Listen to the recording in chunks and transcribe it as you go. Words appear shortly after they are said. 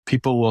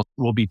people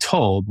will be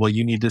told, well,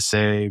 you need to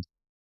save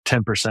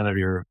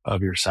 10%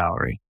 of your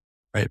salary,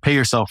 right? Pay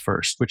yourself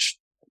first, which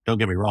don't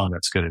get me wrong,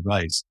 that's good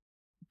advice,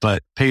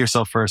 but pay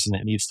yourself first and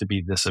it needs to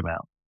be this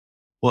amount.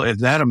 Well, if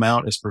that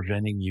amount is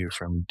preventing you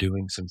from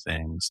doing some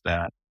things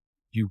that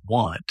you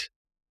want,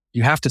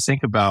 you have to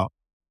think about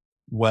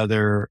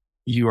whether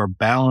you are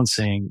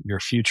balancing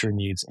your future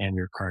needs and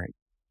your current,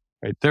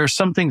 right? There are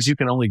some things you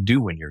can only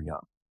do when you're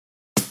young.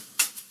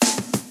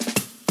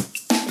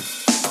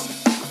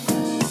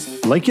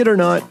 Like it or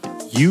not,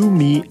 you,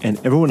 me, and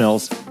everyone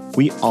else,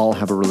 we all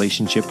have a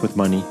relationship with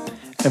money.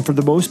 And for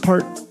the most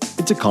part,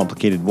 it's a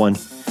complicated one.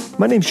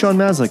 My name's Sean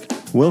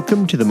Maslick.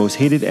 Welcome to the Most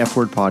Hated F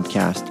Word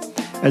podcast.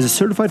 As a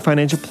certified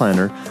financial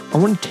planner, I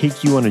want to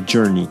take you on a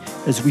journey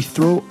as we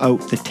throw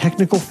out the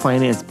technical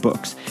finance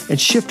books and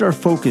shift our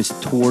focus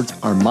towards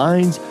our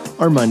minds,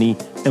 our money,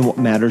 and what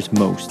matters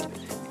most.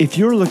 If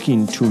you're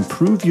looking to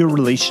improve your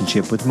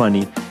relationship with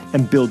money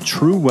and build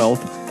true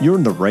wealth, you're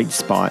in the right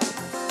spot.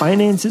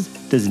 Finances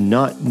does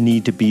not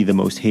need to be the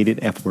most hated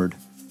F word.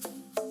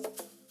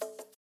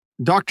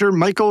 Dr.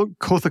 Michael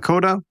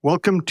Kothakota,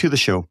 welcome to the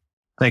show.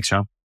 Thanks,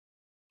 Sean.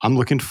 I'm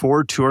looking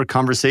forward to our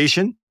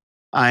conversation.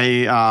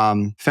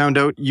 I found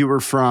out you were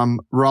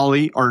from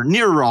Raleigh or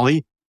near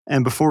Raleigh.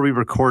 And before we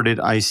recorded,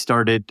 I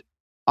started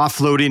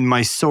offloading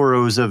my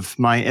sorrows of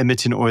my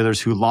Edmonton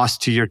Oilers who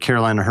lost to your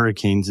Carolina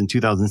Hurricanes in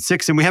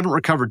 2006. And we haven't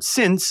recovered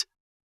since,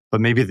 but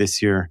maybe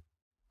this year.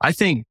 I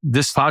think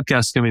this podcast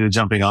is going to be the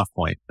jumping off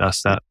point.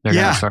 That's that they're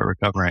going to start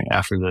recovering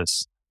after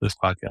this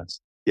podcast.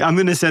 Yeah, I'm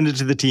going to send it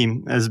to the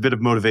team as a bit of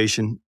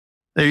motivation.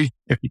 There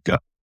you go.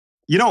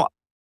 You know,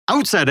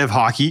 outside of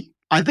hockey,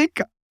 I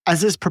think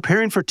as I was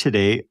preparing for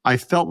today, I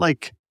felt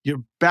like your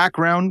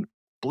background,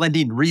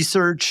 blending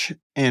research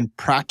and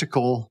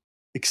practical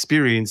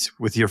experience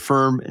with your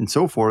firm and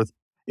so forth,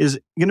 is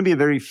going to be a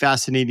very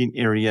fascinating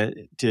area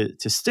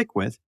to stick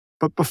with.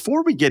 But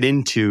before we get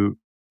into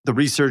the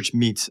research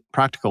meets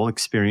practical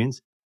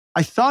experience,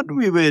 I thought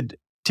we would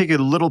take a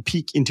little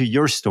peek into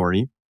your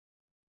story.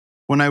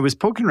 When I was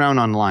poking around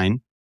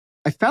online,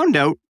 I found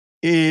out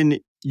in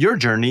your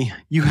journey,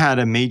 you had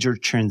a major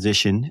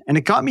transition, and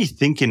it got me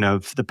thinking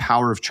of the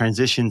power of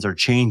transitions or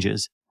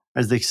changes,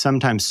 as they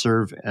sometimes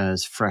serve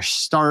as fresh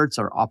starts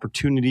or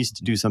opportunities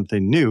to do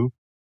something new.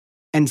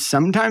 And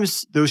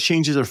sometimes those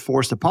changes are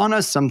forced upon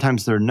us,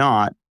 sometimes they're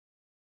not.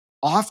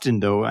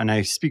 Often though, and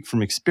I speak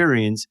from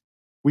experience,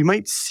 we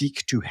might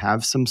seek to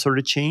have some sort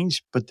of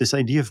change, but this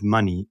idea of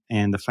money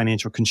and the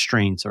financial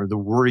constraints or the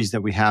worries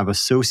that we have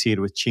associated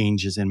with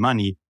changes in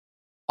money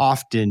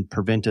often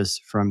prevent us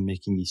from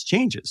making these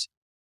changes.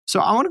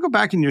 So I want to go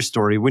back in your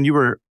story when you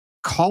were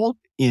called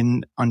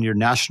in on your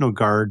National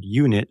Guard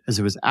unit as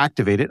it was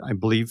activated, I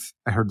believe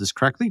I heard this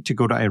correctly, to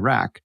go to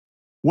Iraq.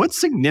 What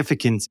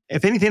significance,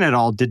 if anything at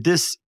all, did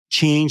this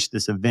change,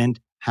 this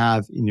event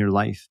have in your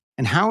life?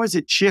 And how has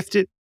it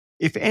shifted,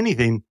 if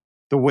anything,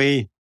 the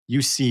way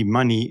you see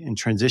money and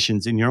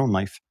transitions in your own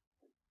life?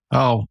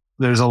 Oh,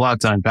 there's a lot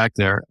to unpack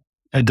there.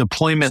 A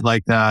deployment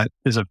like that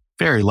is a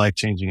very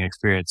life-changing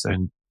experience,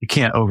 and you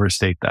can't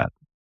overstate that.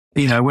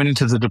 I went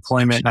into the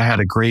deployment. I had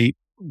a great,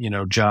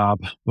 job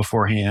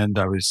beforehand.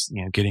 I was,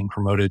 getting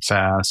promoted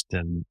fast,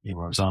 and I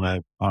was on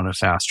a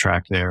fast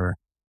track there.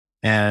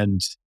 And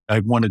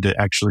I wanted to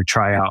actually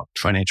try out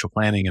financial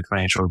planning and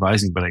financial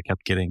advising, but I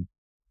kept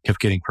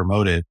getting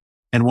promoted.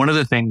 And one of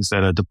the things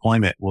that a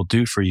deployment will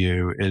do for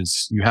you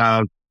is you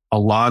have a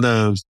lot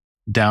of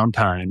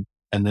downtime,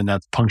 and then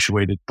that's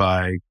punctuated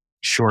by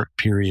short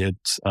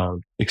periods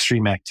of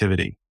extreme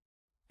activity.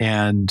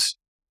 And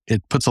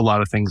it puts a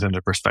lot of things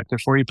into perspective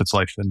for you, puts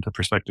life into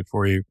perspective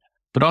for you,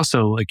 but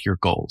also like your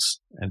goals.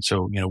 And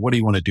so, what do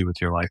you want to do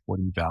with your life? What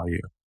do you value?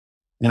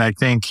 And I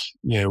think,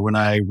 when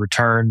I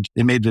returned,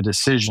 it made the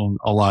decision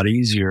a lot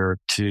easier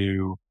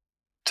to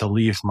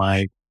leave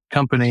my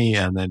company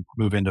and then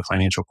move into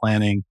financial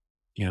planning.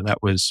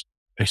 That was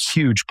a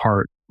huge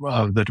part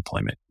of the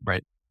deployment,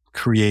 right?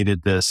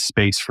 Created this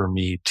space for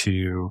me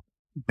to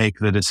make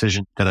the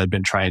decision that I'd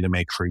been trying to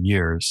make for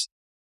years.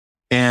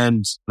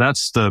 And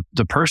that's the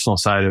personal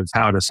side of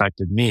how it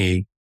affected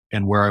me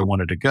and where I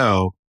wanted to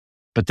go.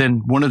 But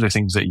then one of the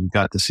things that you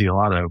got to see a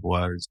lot of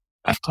was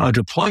a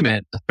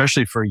deployment,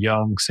 especially for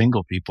young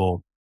single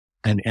people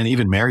and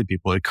even married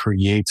people, it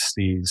creates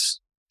these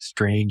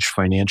strange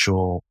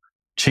financial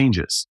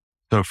changes.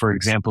 So for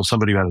example,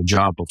 somebody who had a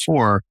job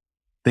before,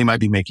 they might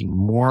be making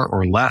more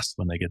or less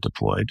when they get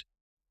deployed.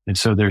 And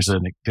so there's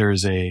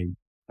a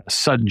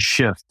sudden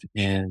shift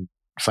in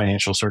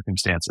financial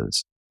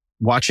circumstances.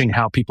 Watching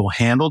how people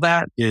handle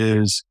that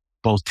is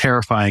both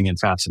terrifying and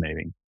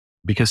fascinating,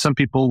 because some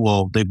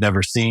people they've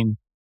never seen,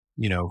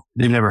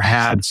 they've never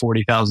had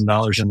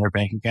 $40,000 in their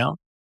bank account.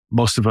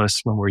 Most of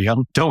us, when we're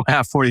young, don't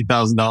have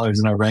 $40,000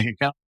 in our bank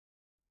account.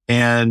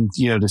 And,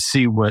 to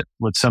see what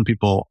some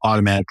people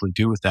automatically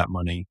do with that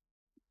money,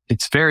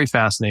 it's very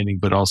fascinating,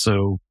 but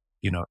also,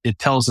 it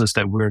tells us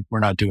that we're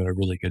not doing a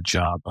really good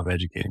job of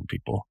educating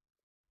people.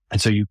 And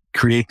so you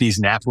create these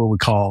what we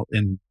call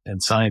in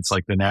science,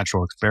 like the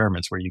natural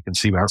experiments, where you can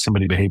see how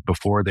somebody behaved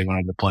before they went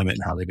on deployment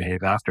and how they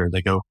behave after.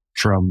 They go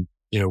from,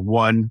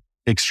 one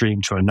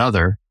extreme to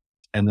another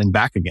and then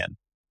back again.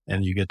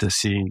 And you get to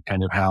see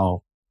kind of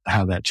how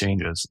that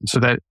changes. And so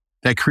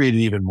that created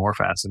even more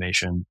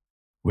fascination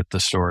with the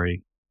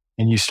story.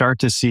 And you start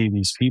to see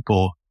these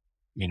people,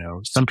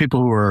 some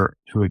people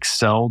who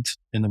excelled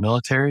in the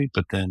military,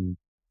 but then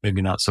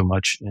maybe not so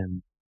much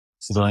in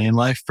civilian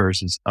life,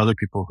 versus other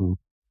people who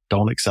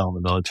don't excel in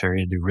the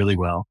military and do really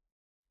well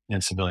in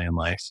civilian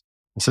life.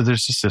 And so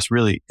there's just this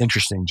really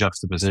interesting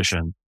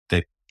juxtaposition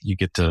that you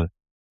get to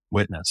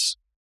witness.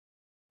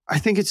 I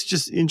think it's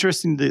just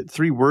interesting, the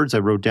 3 words I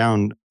wrote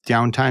down: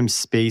 downtime,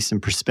 space,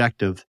 and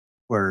perspective,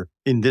 where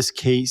in this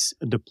case,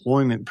 a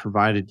deployment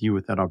provided you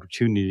with that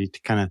opportunity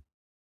to kind of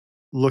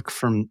look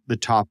from the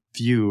top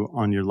view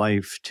on your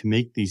life to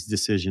make these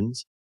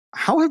decisions.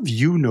 How have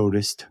you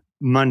noticed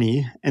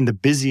money and the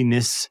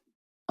busyness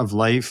of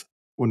life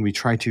when we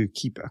try to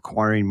keep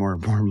acquiring more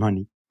and more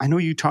money? I know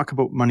you talk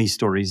about money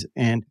stories,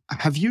 and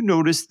have you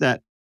noticed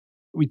that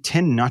we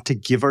tend not to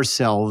give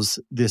ourselves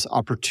this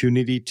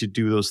opportunity to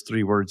do those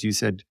 3 words you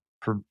said,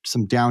 for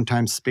some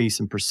downtime, space,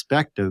 and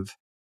perspective,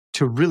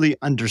 to really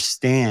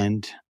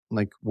understand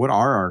like what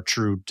are our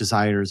true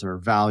desires or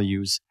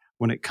values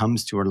when it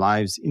comes to our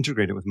lives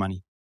integrated with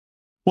money?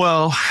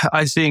 Well,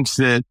 I think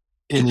that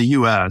in the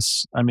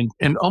US,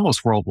 and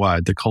almost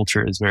worldwide, the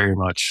culture is very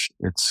much,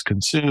 it's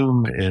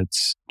consume,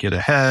 it's get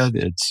ahead,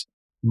 it's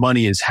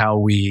money is how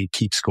we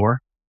keep score,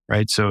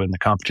 right? So in the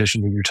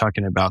competition, when you're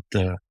talking about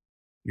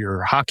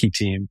your hockey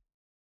team,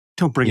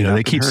 don't bring it up,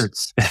 it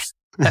hurts.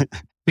 They're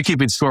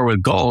keeping score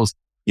with goals.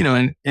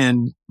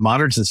 In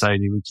modern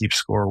society, we keep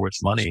score with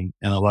money.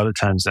 And a lot of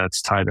times that's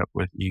tied up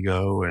with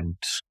ego and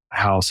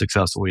how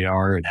successful we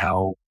are and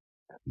how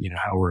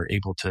we're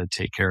able to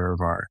take care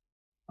of our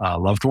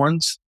loved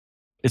ones.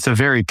 It's a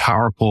very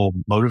powerful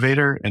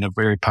motivator and a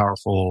very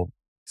powerful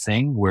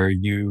thing where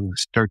you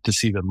start to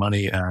see the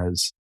money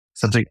as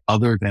something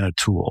other than a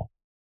tool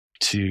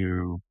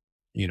to,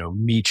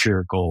 meet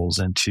your goals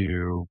and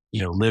to,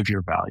 live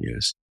your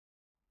values.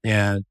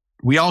 And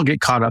we all get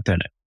caught up in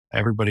it.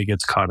 Everybody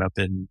gets caught up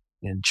in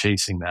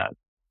chasing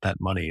that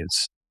money.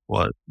 Is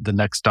the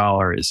next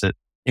dollar, is it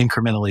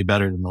incrementally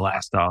better than the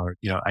last dollar?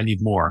 I need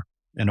more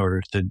in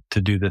order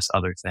to do this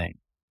other thing.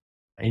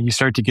 And you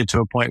start to get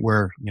to a point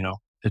where,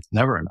 it's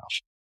never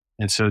enough.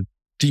 And so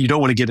you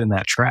don't want to get in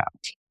that trap.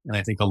 And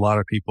I think a lot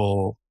of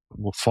people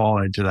will fall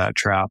into that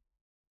trap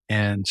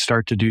and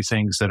start to do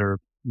things that are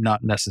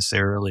not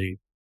necessarily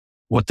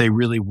what they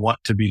really want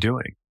to be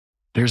doing.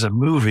 There's a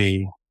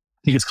movie,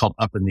 I think it's called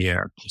Up in the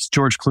Air. It's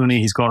George Clooney.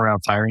 He's going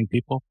around firing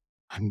people.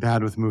 I'm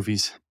bad with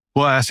movies.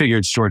 Well, I figured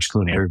it's George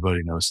Clooney.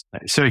 Everybody knows.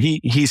 So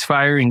he's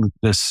firing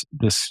this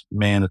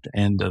man at the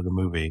end of the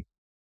movie.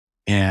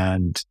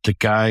 And the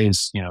guy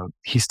is,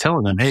 he's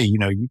telling them, hey,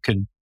 you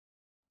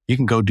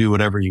can go do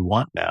whatever you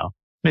want now.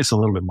 It's a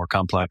little bit more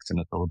complex and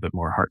it's a little bit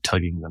more heart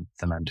tugging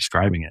than I'm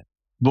describing it.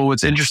 But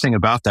what's interesting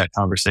about that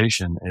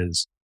conversation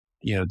is,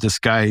 this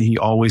guy, he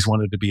always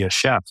wanted to be a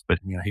chef, but,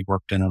 he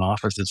worked in an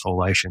office his whole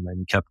life and then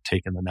he kept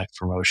taking the next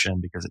promotion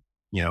because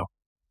it,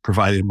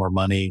 provided more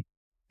money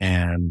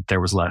and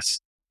there was less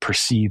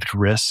perceived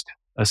risk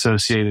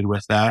associated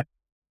with that.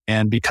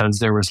 And because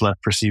there was less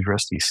perceived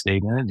risk, he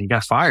stayed in it and he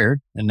got fired.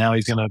 And now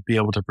he's going to be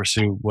able to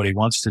pursue what he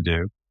wants to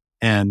do.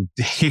 And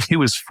he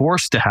was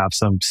forced to have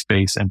some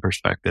space and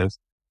perspective.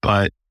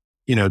 But,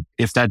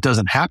 if that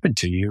doesn't happen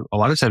to you, a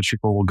lot of times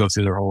people will go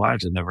through their whole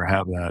lives and never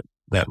have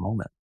that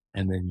moment.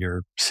 And then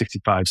you're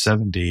 65,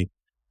 70,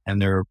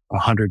 and there are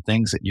 100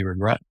 things that you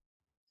regret.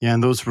 Yeah.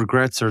 And those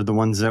regrets are the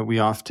ones that we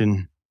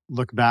often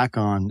look back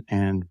on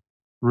and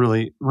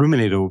really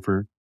ruminate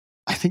over.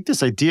 I think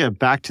this idea,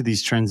 back to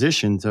these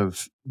transitions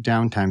of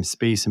downtime,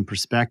 space, and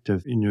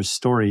perspective in your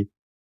story,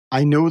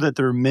 I know that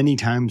there are many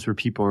times where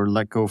people are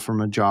let go from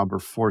a job or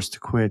forced to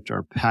quit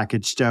or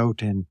packaged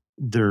out and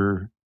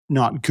they're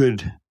not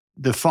good.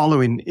 The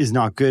following is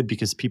not good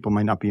because people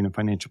might not be in a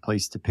financial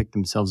place to pick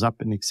themselves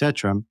up and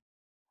etc.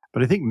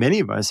 But I think many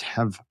of us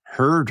have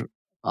heard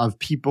of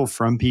people,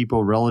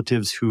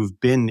 relatives who've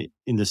been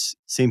in this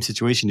same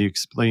situation you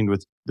explained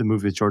with the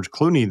movie with George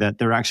Clooney, that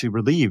they're actually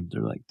relieved.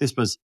 They're like, this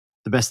was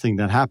the best thing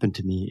that happened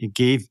to me.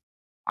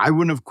 I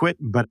wouldn't have quit,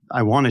 but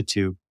I wanted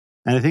to.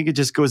 And I think it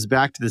just goes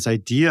back to this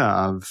idea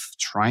of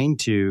trying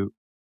to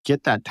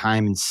get that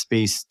time and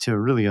space to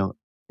really,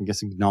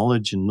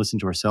 acknowledge and listen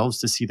to ourselves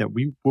to see that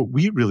what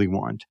we really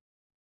want.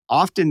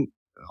 Often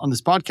on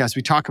this podcast,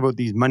 we talk about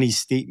these money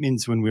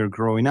statements when we were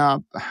growing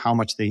up, how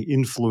much they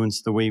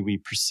influence the way we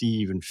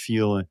perceive and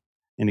feel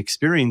and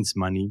experience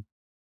money.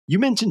 You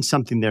mentioned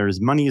something there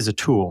is money is a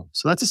tool.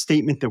 So that's a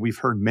statement that we've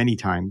heard many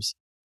times.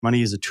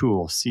 Money is a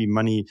tool. See,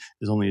 money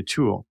is only a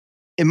tool.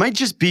 It might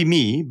just be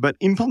me, but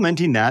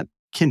implementing that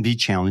can be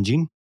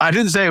challenging. I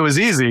didn't say it was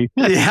easy.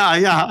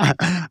 Yeah.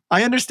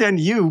 I understand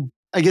you,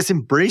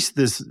 embrace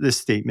this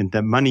statement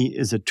that money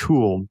is a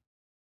tool.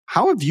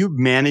 How have you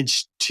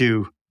managed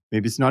to,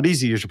 maybe it's not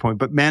easy at your point,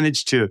 but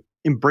managed to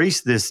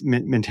embrace this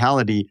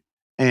mentality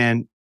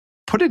and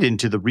put it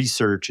into the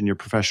research and your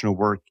professional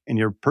work and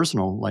your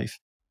personal life?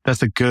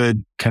 That's a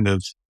good kind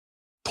of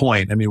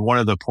point. I mean, one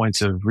of the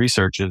points of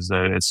research is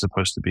that it's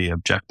supposed to be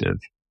objective,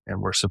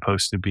 and we're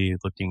supposed to be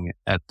looking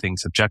at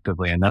things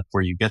objectively. And that's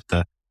where you get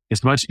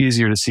it's much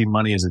easier to see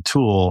money as a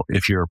tool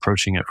if you're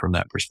approaching it from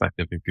that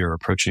perspective, if you're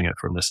approaching it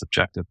from this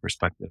objective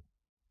perspective.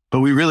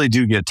 But we really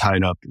do get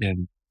tied up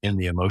in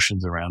the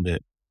emotions around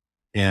it.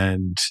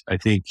 And I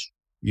think,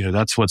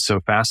 that's what's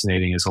so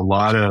fascinating is a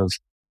lot of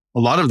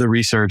the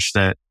research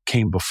that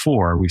came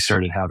before we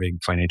started having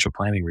financial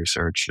planning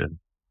research and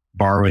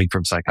borrowing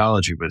from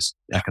psychology was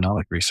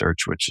economic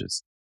research, which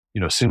is,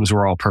 assumes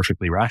we're all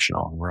perfectly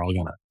rational and we're all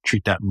going to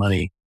treat that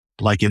money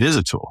like it is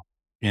a tool.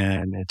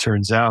 And it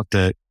turns out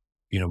that,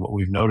 what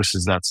we've noticed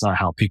is that's not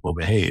how people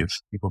behave.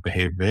 People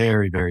behave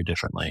very, very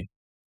differently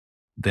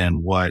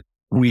than what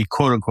we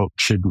quote unquote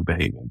should be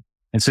behaving.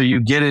 And so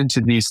you get into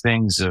these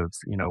things of,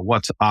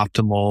 what's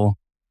optimal,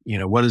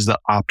 what is the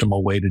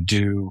optimal way to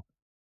do,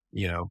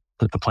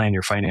 put the plan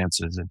your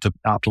finances, and the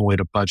optimal way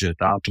to budget,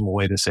 the optimal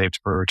way to save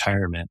for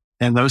retirement.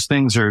 And those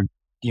things are,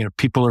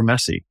 people are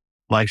messy.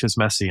 Life is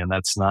messy, and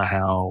that's not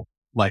how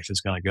life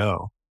is going to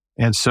go.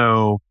 And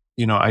so,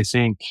 I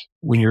think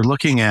when you're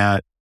looking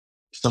at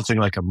something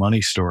like a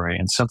money story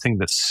and something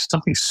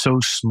so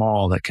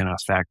small that can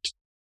affect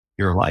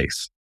your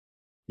life,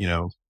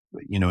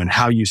 and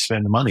how you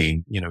spend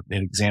money, an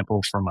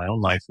example from my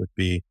own life would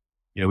be,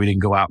 we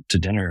didn't go out to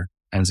dinner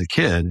as a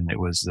kid, and it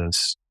was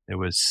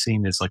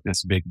seen as like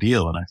this big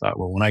deal. And I thought,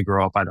 well, when I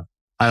grow up,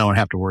 I don't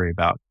have to worry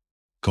about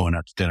going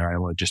out to dinner. I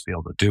want to just be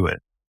able to do it.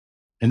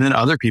 And then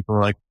other people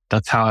are like,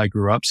 that's how I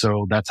grew up.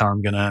 So that's how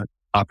I'm going to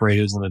operate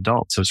as an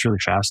adult. So it's really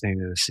fascinating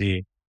to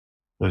see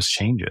those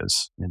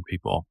changes in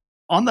people.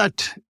 On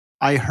that,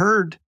 I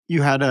heard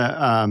you had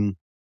a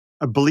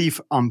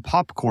belief on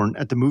popcorn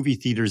at the movie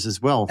theaters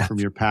as well from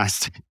your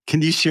past.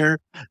 Can you share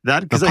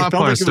that? Because I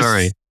felt like it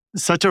was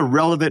such a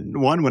relevant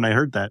one when I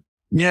heard that.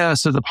 Yeah.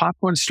 So the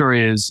popcorn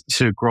story is,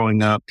 so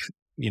growing up,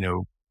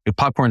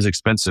 popcorn's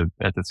expensive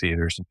at the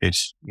theaters in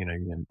case, you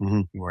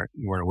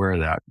weren't aware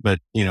of that. But,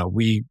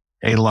 we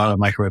ate a lot of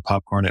microwave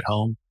popcorn at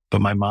home,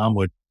 but my mom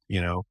would,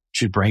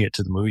 she'd bring it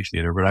to the movie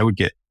theater, but I would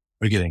get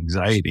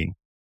anxiety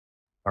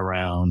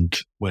around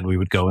when we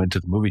would go into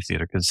the movie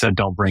theater because it said,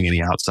 don't bring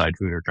any outside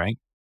food or drink.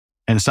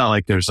 And it's not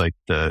like there's like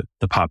the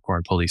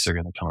popcorn police are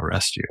going to come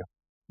arrest you.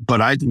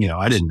 But I didn't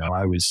know.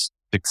 I was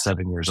 6,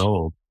 7 years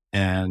old.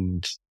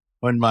 And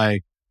when my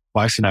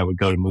wife and I would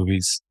go to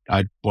movies,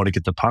 I'd want to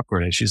get the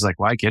popcorn. And she's like,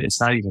 why get it? It's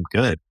not even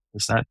good.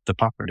 The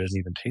popcorn doesn't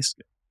even taste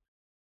good.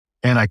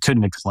 And I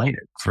couldn't explain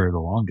it for the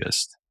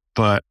longest.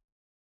 But,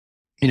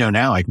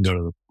 now I can go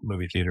to the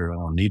movie theater. I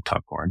don't need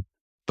popcorn.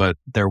 But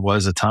there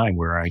was a time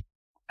where I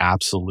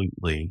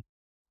absolutely,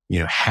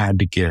 had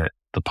to get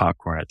the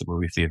popcorn at the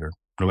movie theater,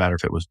 no matter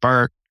if it was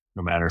burnt,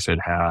 no matter if it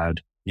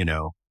had,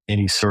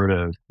 any sort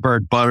of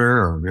burnt butter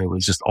or it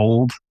was just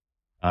old.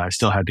 I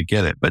still had to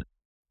get it. But,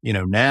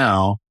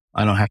 now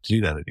I don't have to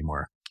do that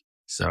anymore.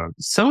 So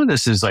some of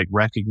this is like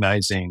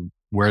recognizing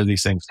where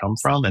these things come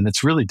from. And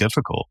it's really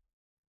difficult.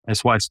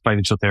 That's why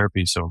financial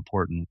therapy is so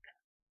important.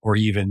 Or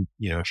even,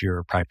 if you're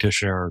a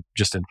practitioner or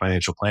just in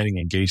financial planning,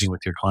 engaging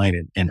with your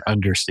client and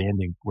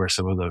understanding where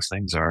some of those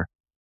things are.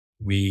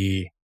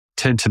 We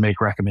tend to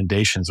make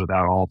recommendations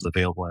without all of the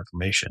available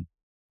information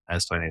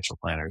as financial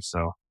planners.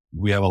 So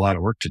we have a lot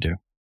of work to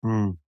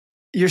do.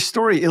 Your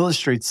story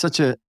illustrates such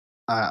a,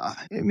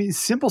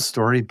 simple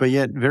story, but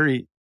yet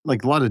very,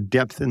 like a lot of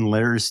depth and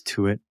layers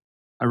to it.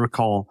 I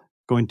recall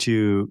going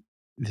to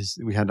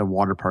we had a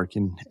water park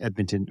in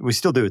Edmonton. We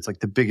still do. It's like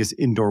the biggest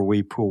indoor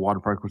wave pool water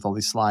park with all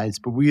these slides,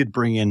 but we would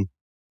bring in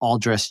all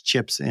dressed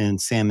chips and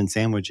salmon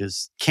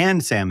sandwiches,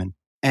 canned salmon.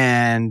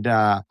 And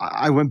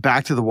I went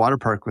back to the water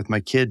park with my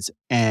kids,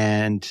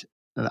 and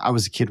I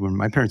was a kid when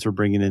my parents were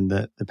bringing in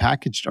the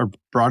packaged or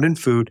brought in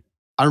food.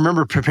 I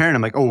remember preparing.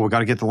 I'm like, oh, we got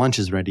to get the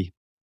lunches ready.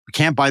 We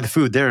can't buy the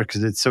food there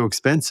because it's so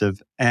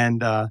expensive.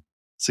 And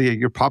so yeah,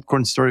 your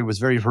popcorn story was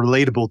very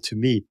relatable to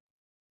me.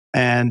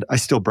 And I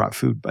still brought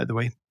food, by the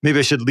way. Maybe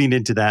I should lean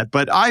into that.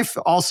 But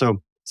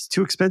it's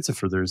too expensive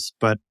for theirs.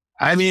 But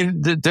I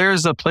mean,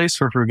 there's a place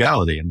for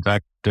frugality. In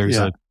fact, there's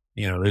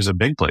a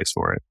big place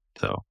for it.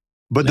 So.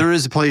 But there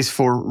is a place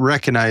for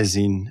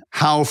recognizing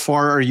how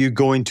far are you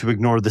going to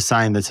ignore the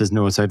sign that says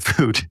no outside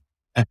food?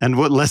 And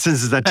what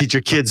lessons does that teach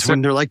your kids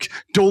when they're like,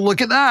 don't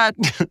look at that?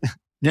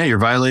 Yeah, you're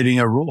violating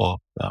a rule.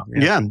 So,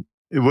 yeah,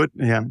 it would.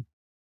 Yeah.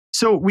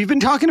 So we've been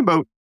talking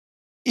about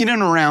in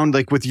and around,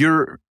 like with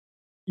your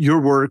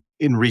work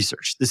in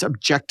research, this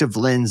objective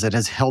lens that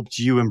has helped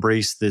you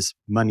embrace this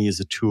money as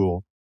a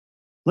tool.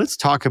 Let's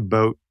talk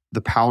about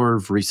the power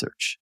of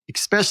research,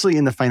 especially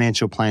in the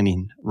financial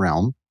planning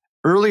realm.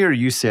 Earlier,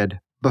 you said,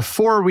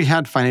 before we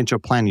had financial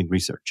planning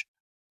research,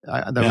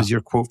 that was your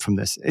quote from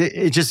this.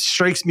 It just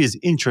strikes me as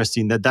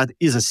interesting that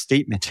is a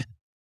statement.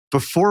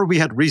 Before we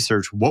had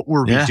research, what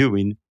were we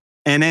doing?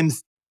 And then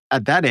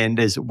at that end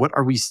is, what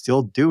are we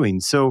still doing?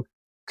 So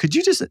could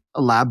you just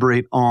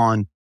elaborate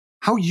on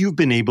how you've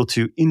been able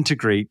to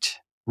integrate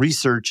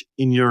research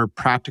in your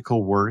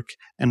practical work?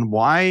 And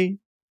why,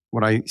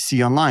 what I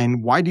see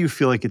online, why do you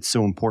feel like it's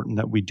so important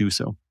that we do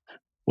so?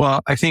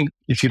 Well, I think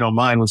if you don't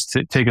mind, let's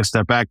take a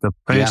step back. The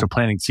financial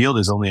planning field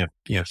is only a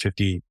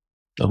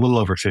little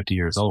over 50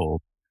 years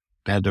old.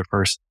 They had their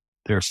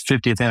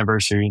 50th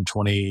anniversary in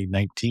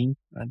 2019,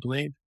 I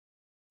believe.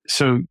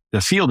 So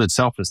the field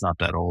itself is not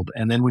that old.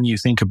 And then when you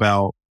think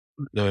about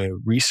the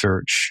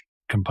research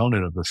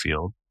component of the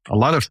field, a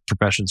lot of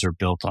professions are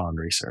built on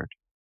research.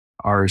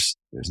 Ours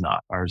is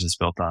not. Ours is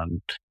built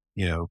on,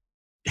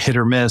 hit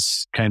or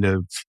miss, kind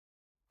of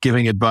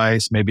giving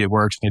advice. Maybe it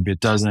works, maybe it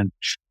doesn't.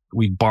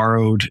 We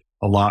borrowed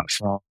a lot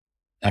from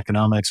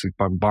economics. We've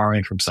been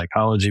borrowing from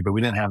psychology, but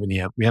we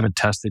haven't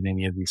tested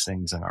any of these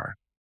things in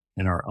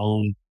our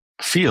own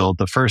field.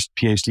 The first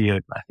PhD,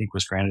 I think,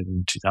 was granted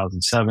in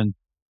 2007.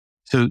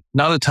 So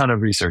not a ton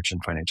of research in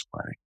financial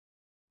planning.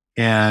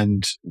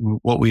 And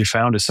what we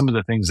found is some of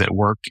the things that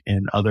work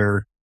in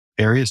other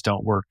areas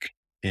don't work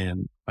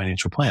in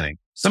financial planning.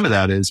 Some of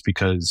that is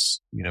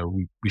because,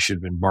 we should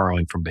have been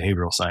borrowing from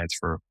behavioral science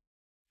for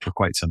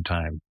quite some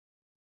time.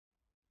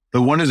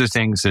 But one of the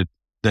things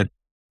that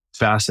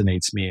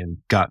fascinates me and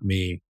got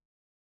me,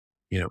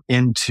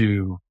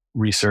 into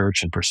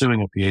research and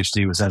pursuing a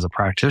PhD was, as a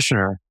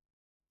practitioner,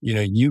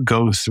 you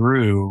go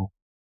through,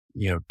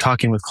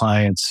 talking with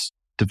clients,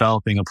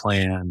 developing a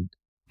plan,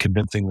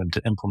 convincing them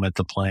to implement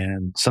the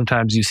plan.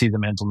 Sometimes you see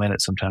them implement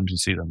it. Sometimes you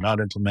see them not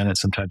implement it.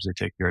 Sometimes they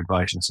take your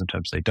advice and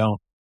sometimes they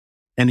don't.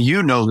 And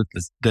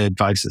that the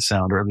advice is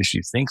sound, or at least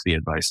you think the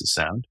advice is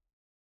sound.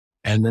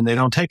 And then they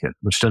don't take it,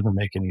 which doesn't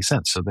make any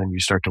sense. So then you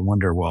start to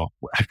wonder, well,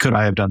 could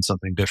I have done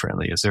something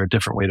differently? Is there a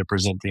different way to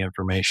present the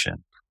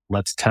information?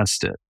 Let's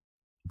test it.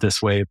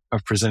 This way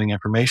of presenting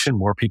information,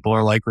 more people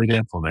are likely to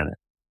implement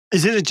it.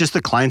 Isn't it just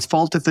the client's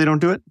fault if they don't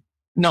do it?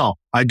 No,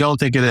 I don't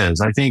think it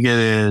is. I think it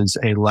is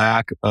a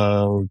lack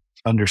of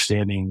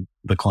understanding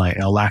the client,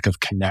 a lack of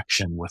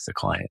connection with the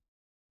client.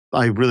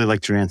 I really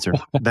liked your answer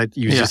that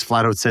you just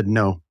flat out said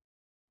no.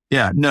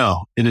 Yeah,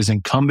 no, it is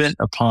incumbent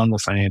upon the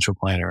financial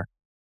planner.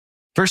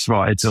 First of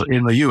all, it's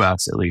in the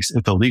US, at least,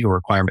 it's a legal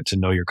requirement to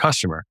know your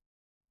customer.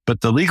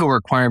 But the legal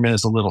requirement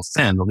is a little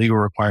thin. The legal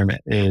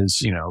requirement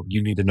is, you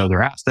need to know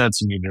their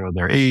assets, you need to know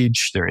their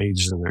age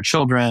of their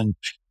children.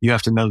 You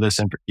have to know this,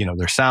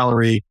 their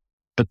salary.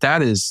 But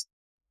that is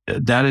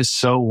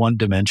so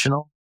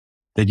one-dimensional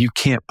that you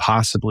can't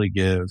possibly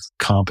give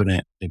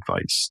competent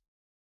advice.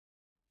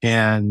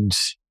 And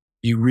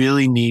you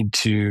really need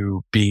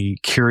to be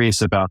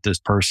curious about this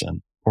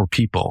person or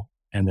people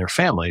and their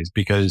families,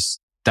 because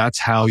that's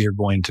how you're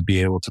going to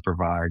be able to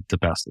provide the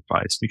best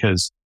advice.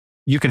 Because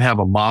you can have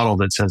a model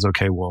that says,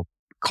 okay, well,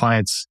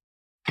 clients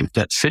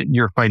that fit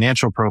your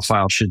financial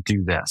profile should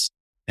do this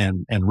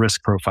and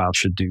risk profile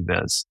should do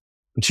this.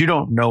 But you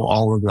don't know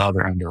all of the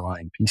other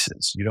underlying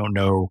pieces. You don't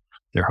know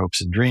their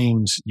hopes and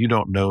dreams. You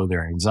don't know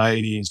their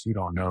anxieties. You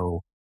don't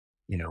know,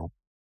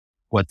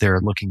 what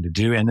they're looking to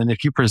do. And then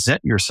if you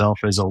present yourself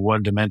as a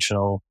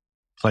one-dimensional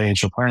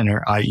financial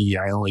planner, i.e.,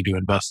 I only do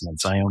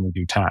investments, I only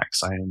do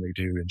tax, I only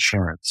do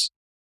insurance,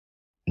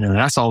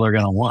 that's all they're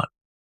going to want.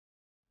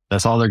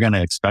 That's all they're going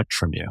to expect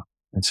from you.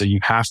 And so you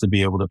have to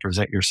be able to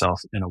present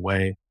yourself in a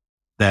way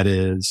that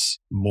is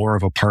more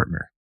of a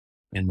partner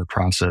in the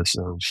process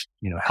of,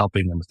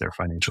 helping them with their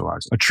financial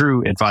lives. A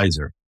true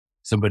advisor,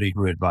 somebody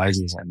who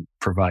advises and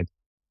provides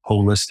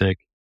holistic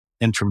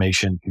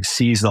information, who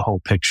sees the whole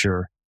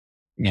picture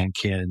and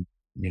can,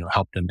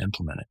 help them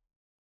implement it.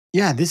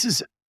 Yeah, this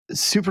is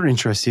super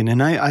interesting.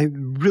 And I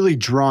really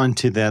drawn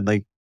to that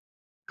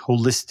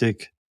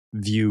holistic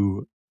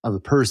view of a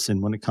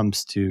person when it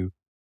comes to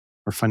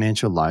our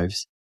financial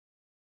lives.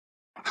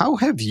 How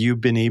have you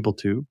been able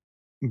to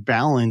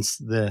balance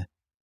the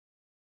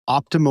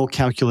optimal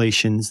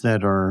calculations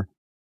that are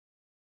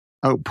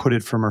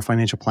outputted from our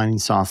financial planning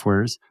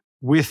softwares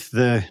with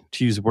to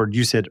use a word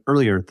you said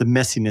earlier, the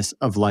messiness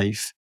of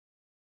life?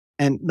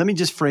 And let me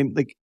just frame,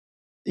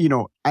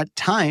 at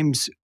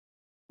times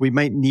we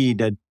might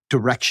need a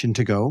direction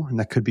to go, and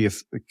that could be a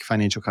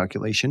financial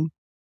calculation.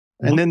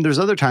 And then there's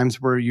other times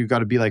where you got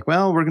to be like,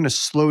 well, we're going to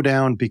slow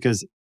down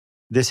because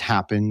this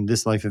happened,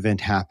 this life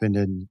event happened,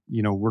 and,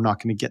 we're not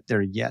going to get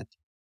there yet.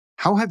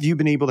 How have you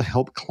been able to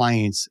help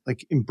clients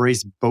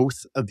embrace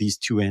both of these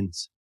two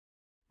ends?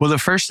 Well, the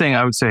first thing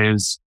I would say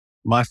is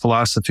my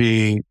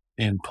philosophy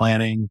in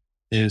planning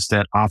is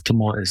that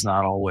optimal is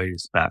not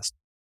always best,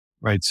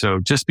 right? So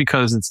just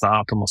because it's the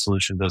optimal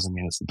solution doesn't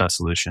mean it's the best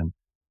solution.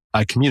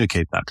 I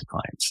communicate that to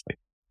clients.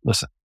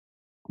 Listen,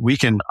 we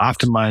can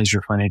optimize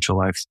your financial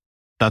life.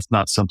 That's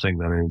not something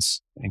that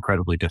is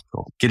incredibly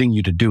difficult. Getting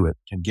you to do it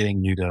and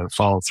getting you to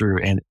follow through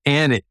and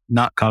it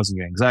not causing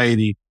you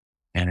anxiety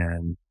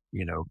and,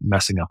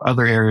 messing up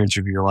other areas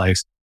of your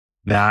life,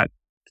 that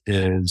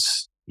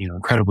is,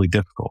 incredibly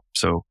difficult.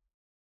 So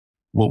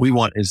what we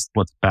want is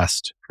what's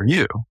best for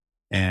you.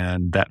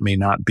 And that may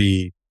not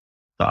be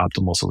the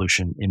optimal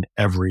solution in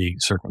every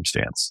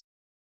circumstance.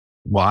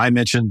 Well, I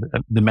mentioned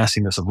the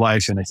messiness of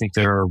life, and I think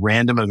there are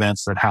random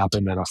events that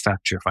happen that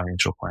affect your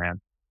financial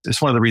plan.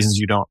 It's one of the reasons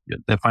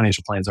that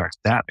financial plans aren't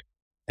static.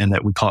 and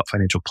that we call it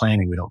financial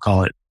planning. We don't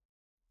call it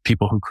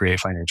people who create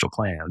financial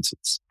plans.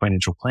 It's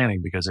financial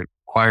planning because it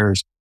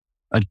requires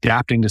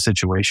adapting to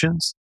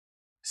situations.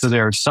 So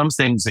there are some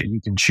things that you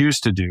can choose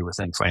to do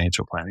within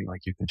financial planning,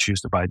 like you can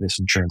choose to buy this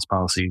insurance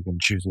policy, you can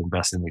choose to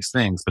invest in these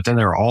things, but then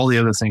there are all the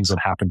other things that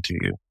happen to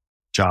you: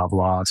 job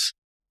loss,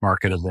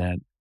 market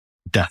event,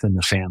 death in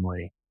the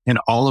family, and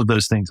all of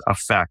those things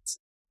affect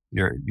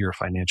your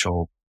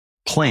financial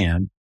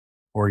plan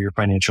or your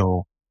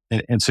financial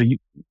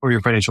or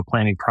your financial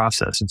planning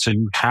process. And so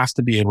you have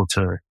to be able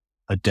to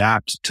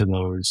adapt to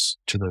those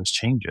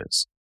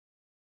changes.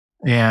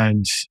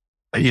 And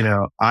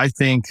I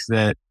think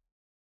that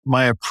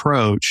my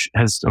approach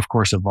has, of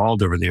course,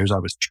 evolved over the years. I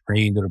was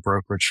trained at a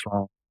brokerage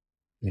firm.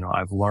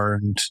 I've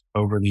learned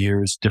over the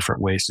years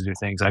different ways to do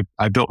things.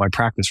 I built my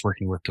practice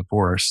working with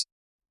divorce,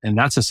 and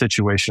that's a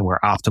situation where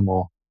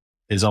optimal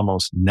is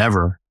almost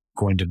never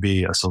going to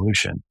be a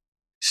solution.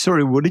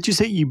 Sorry, what did you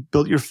say you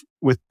built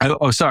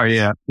sorry.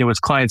 Yeah. It was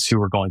clients who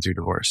were going through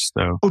divorce.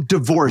 So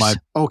divorce.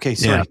 Okay.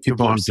 Sorry. Yeah,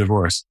 people on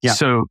divorce. Yeah.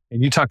 So,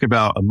 and you talk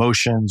about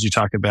emotions, you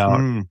talk about,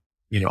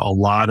 a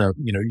lot of,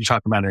 you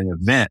talk about an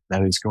event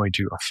that is going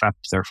to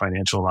affect their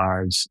financial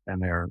lives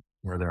and their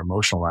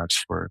emotional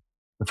lives for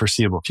the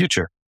foreseeable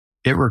future.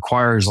 It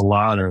requires a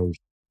lot of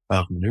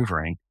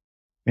maneuvering.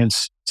 And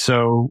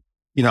so,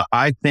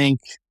 I think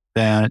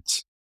that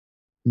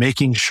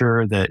making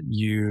sure that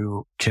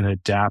you can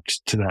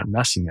adapt to that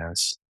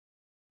messiness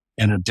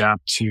and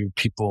adapt to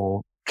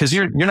people, because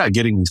you're not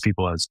getting these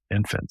people as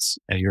infants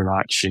and you're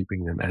not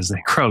shaping them as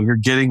they grow. You're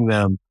getting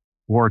them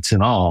warts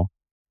and all.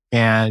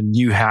 And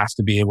you have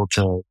to be able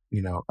to,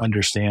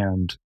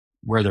 understand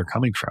where they're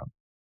coming from.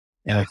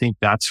 And I think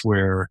that's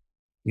where,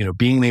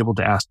 being able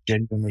to ask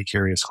genuinely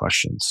curious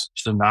questions.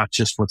 So not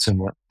just what's in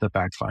the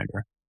fact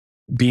finder,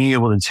 being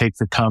able to take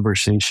the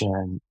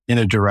conversation in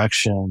a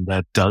direction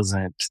that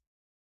doesn't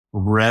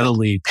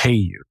readily pay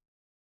you,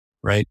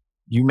 right?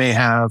 You may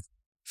have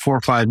 4 or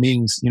 5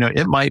 meetings.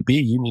 It might be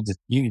you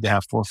need to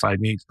have 4 or 5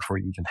 meetings before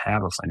you can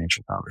have a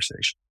financial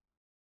conversation.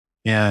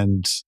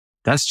 And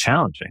that's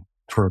challenging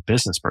for a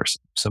business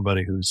person,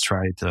 somebody who's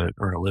trying to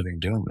earn a living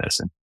doing this,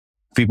 and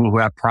people who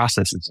have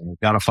processes and you've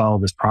got to follow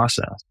this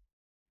process.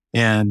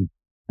 And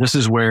this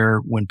is where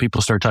when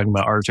people start talking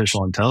about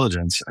artificial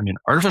intelligence,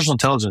 artificial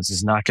intelligence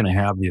is not going to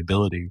have the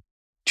ability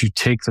to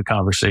take the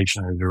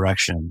conversation in a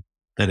direction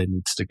that it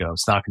needs to go.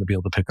 It's not going to be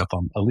able to pick up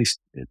on, at least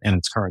in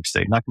its current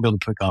state, not going to be able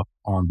to pick up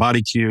on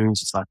body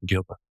cues. It's not going to be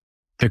able to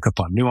pick up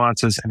on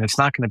nuances, and it's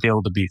not going to be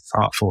able to be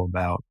thoughtful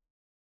about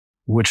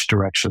which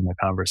direction the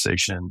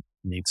conversation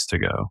needs to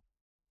go.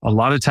 A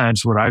lot of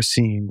times what I've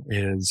seen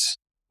is,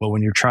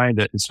 when you're trying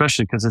to,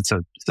 especially because it's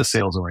a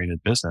sales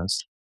oriented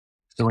business.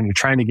 So when you're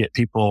trying to get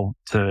people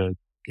to,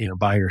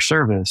 buy your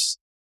service,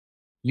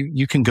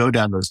 you can go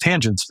down those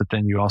tangents, but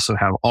then you also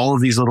have all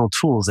of these little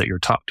tools that you're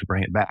taught to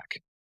bring it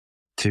back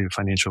to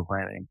financial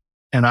planning.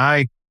 And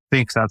I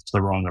think that's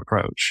the wrong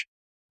approach.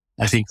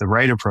 I think the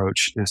right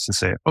approach is to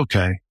say,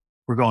 okay,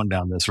 we're going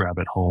down this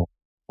rabbit hole.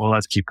 Well,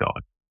 let's keep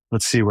going.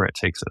 Let's see where it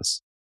takes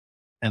us.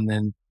 And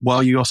then,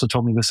 you also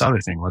told me this other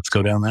thing. Let's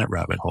go down that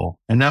rabbit hole.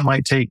 And that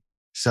might take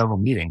several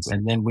meetings.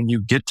 And then when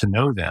you get to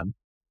know them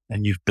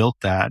and you've built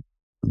that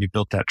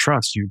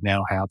trust, you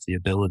now have the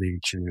ability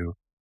to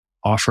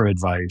offer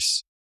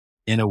advice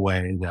in a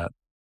way that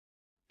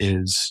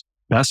is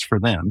best for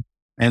them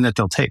and that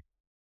they'll take.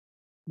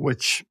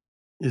 Which,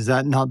 is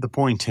that not the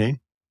point, hey?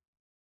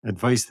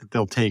 Advice that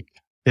they'll take.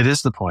 It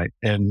is the point.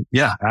 And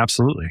yeah,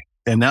 absolutely.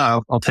 And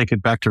now I'll take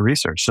it back to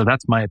research. So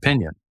that's my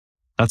opinion.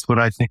 That's what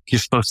I think you're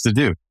supposed to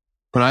do.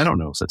 But I don't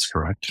know if it's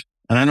correct.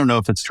 And I don't know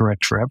if it's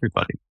correct for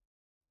everybody.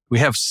 We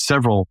have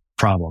several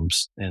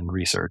problems in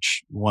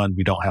research. One,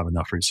 we don't have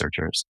enough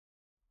researchers.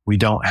 We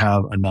don't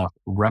have enough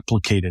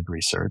replicated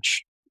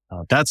research.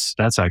 That's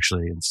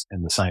actually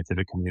in the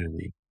scientific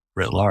community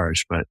writ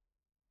large, but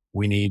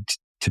we need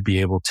to be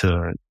able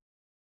to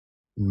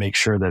make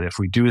sure that if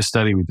we do a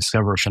study, we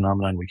discover a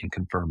phenomenon, we can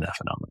confirm that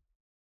phenomenon.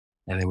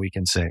 And then we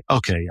can say,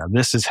 okay,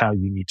 this is how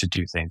you need to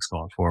do things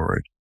going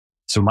forward.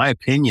 So my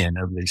opinion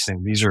of these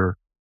things,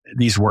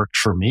 these worked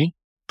for me,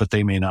 but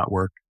they may not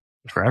work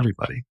for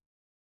everybody.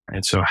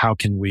 And so how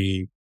can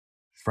we,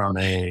 from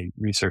a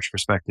research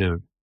perspective,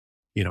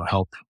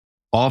 help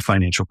all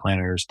financial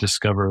planners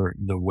discover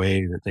the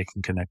way that they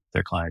can connect with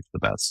their clients the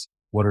best?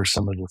 What are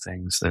some of the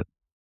things that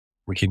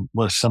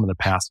what are some of the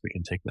paths we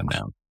can take them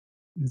down?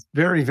 It's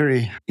very,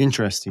 very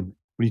interesting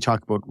when you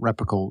talk about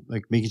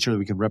like making sure that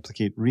we can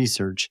replicate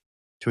research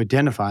to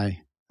identify,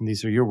 and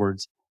these are your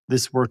words,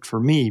 this worked for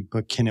me,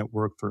 but can it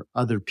work for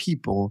other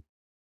people?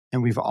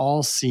 And we've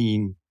all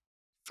seen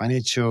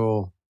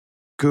financial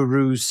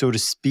gurus, so to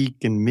speak,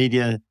 and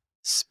media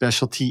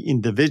specialty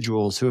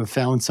individuals who have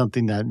found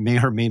something that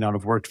may or may not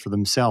have worked for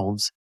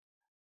themselves.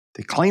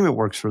 They claim it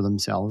works for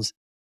themselves,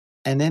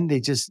 and then they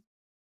just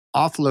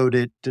offload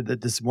it to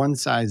that this one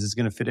size is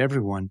going to fit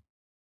everyone.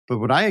 But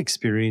what I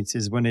experience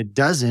is when it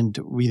doesn't,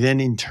 we then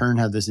in turn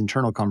have this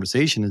internal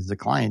conversation as the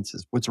client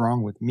says, what's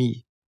wrong with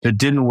me? If it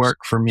didn't work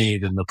for me,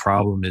 then the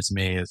problem is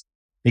me.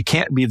 It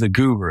can't be the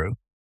guru.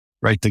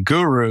 right? The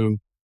guru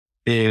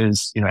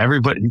is,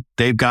 everybody,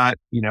 they've got,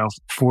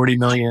 40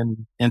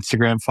 million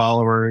Instagram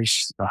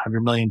followers,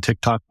 100 million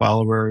TikTok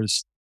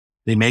followers.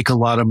 They make a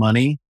lot of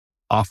money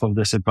off of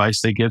this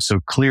advice they give. So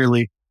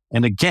clearly,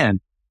 and again,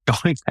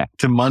 going back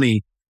to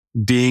money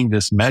being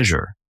this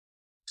measure.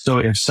 So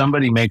if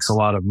somebody makes a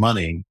lot of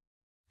money,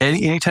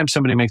 anytime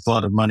somebody makes a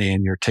lot of money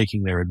and you're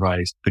taking their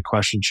advice, the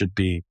question should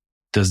be,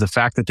 does the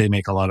fact that they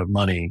make a lot of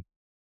money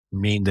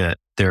mean that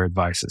their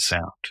advice is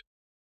sound?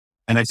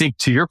 And I think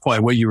to your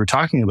point, what you were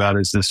talking about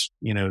is this,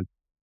 the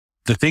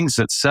things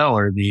that sell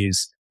are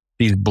these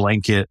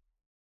blanket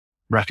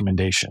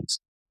recommendations.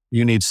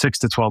 You need 6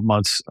 to 12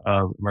 months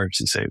of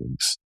emergency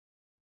savings.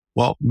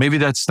 Well, maybe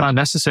that's not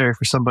necessary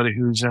for somebody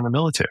who's in the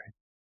military,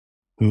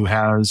 who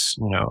has,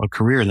 a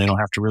career. They don't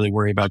have to really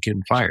worry about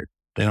getting fired.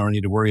 They don't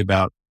need to worry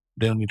about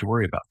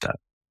that.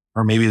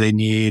 Or maybe they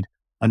need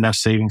enough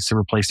savings to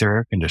replace their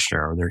air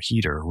conditioner or their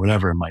heater or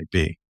whatever it might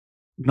be.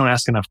 You don't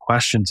ask enough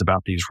questions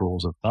about these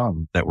rules of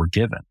thumb that were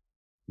given.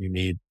 You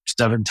need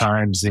 7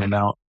 times the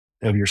amount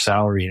of your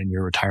salary in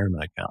your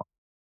retirement account.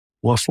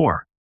 What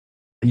for?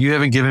 You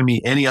haven't given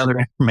me any other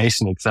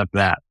information except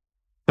that.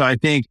 So I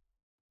think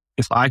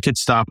if I could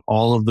stop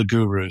all of the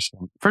gurus,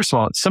 first of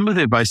all, some of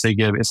the advice they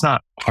give, it's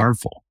not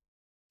harmful.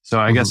 So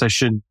I guess I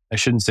shouldn't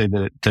say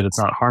that it's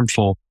not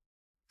harmful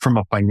from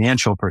a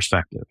financial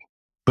perspective.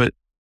 But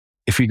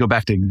if we go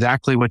back to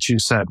exactly what you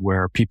said,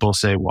 where people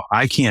say, well,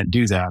 I can't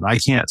do that. I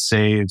can't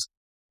save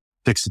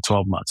 6 to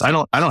 12 months. I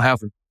don't have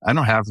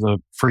the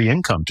free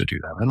income to do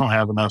that. I don't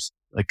have enough.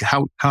 Like,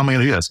 how am I going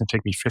to do that? It's going to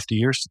take me 50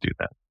 years to do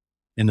that.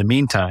 In the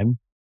meantime,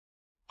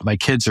 my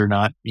kids are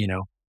not,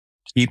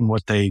 eating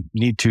what they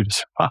need to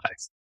survive.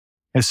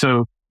 And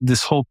so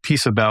this whole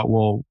piece about,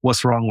 well,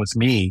 what's wrong with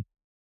me?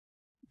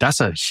 That's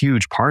a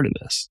huge part of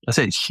this. That's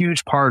a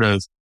huge part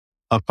of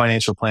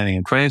financial planning.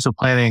 And financial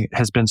planning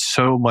has been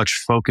so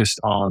much focused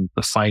on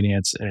the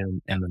finance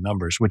and the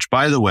numbers, which,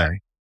 by the way,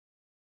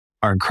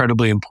 are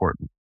incredibly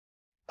important.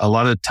 A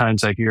lot of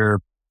times I hear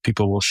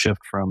people will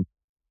shift from,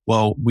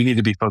 well, we need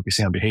to be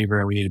focusing on behavior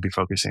and we need to be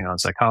focusing on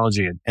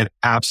psychology. And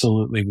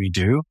absolutely we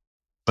do,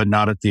 but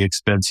not at the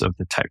expense of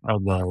the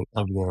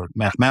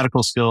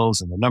mathematical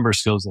skills and the number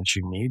skills that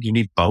you need. You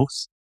need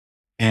both.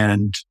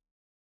 And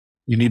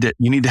you need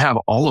to have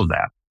all of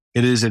that.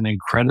 It is an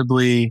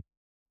incredibly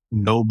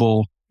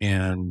noble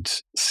and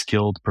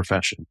skilled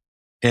profession.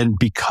 And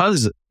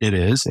because it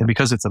is, and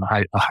because it's a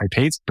high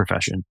paid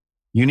profession,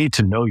 you need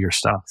to know your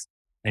stuff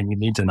and you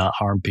need to not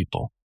harm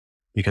people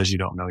because you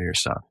don't know your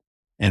stuff.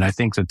 And I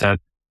think that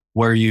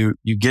where you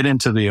get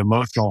into the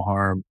emotional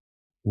harm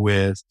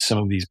with some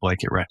of these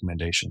blanket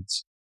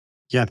recommendations.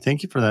 Yeah,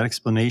 thank you for that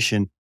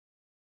explanation.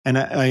 And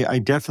I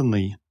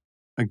definitely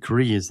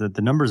agree is that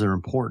the numbers are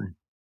important.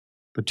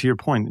 But to your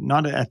point,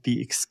 not at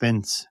the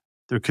expense.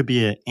 There could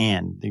be an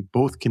and. They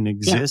both can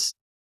exist.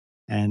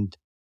 Yeah. And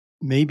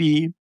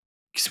maybe,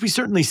 because we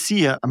certainly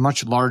see a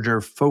much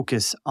larger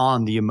focus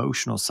on the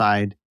emotional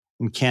side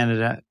in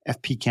Canada,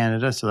 FP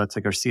Canada. So that's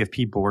like our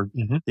CFP board.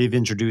 Mm-hmm. They've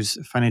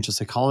introduced financial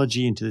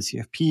psychology into the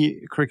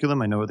CFP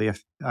curriculum. I know the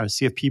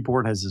CFP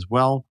board has as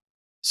well.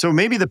 So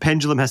maybe the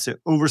pendulum has to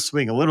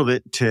overswing a little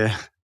bit to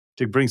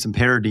bring some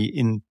parity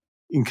in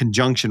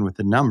conjunction with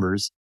the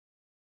numbers.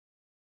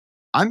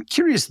 I'm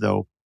curious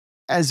though,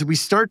 as we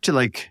start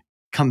to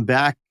come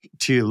back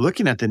to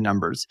looking at the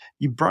numbers,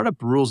 you brought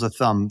up rules of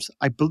thumbs.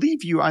 I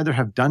believe you either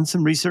have done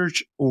some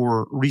research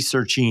or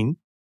researching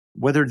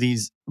whether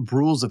these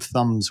rules of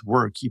thumbs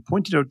work. You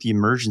pointed out the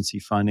emergency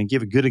fund and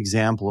gave a good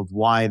example of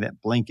why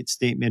that blanket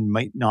statement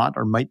might not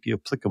or might be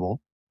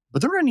applicable.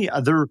 But are there any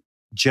other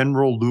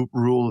general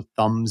rule of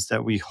thumbs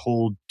that we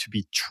hold to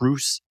be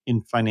truths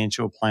in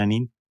financial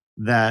planning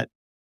that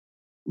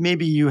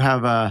maybe you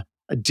have a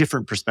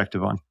different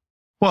perspective on?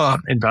 Well,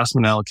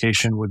 investment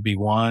allocation would be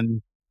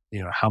one.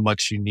 How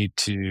much you need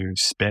to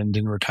spend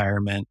in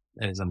retirement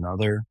is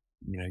another.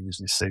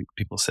 Usually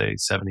people say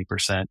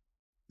 70%.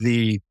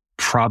 The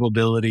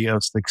probability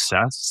of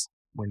success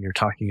when you're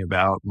talking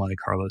about Monte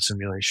Carlo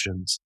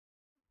simulations.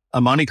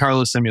 A Monte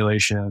Carlo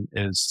simulation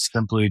is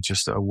simply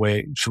just a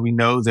way. So we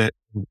know that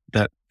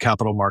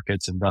capital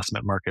markets,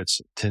 investment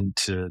markets tend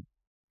to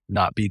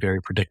not be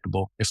very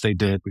predictable. If they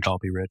did, we'd all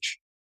be rich.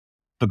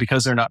 But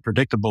because they're not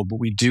predictable, but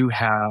we do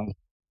have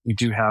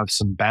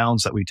some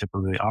bounds that we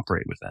typically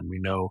operate within. We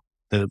know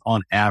that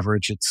on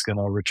average, it's going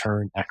to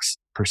return X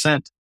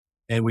percent.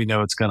 And we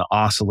know it's going to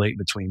oscillate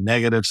between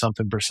negative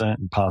something percent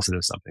and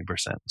positive something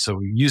percent. So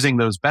using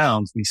those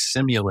bounds, we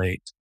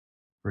simulate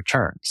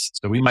returns.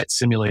 So we might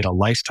simulate a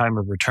lifetime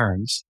of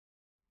returns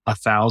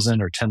 1,000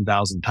 or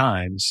 10,000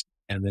 times.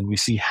 And then we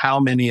see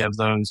how many of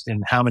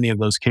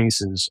those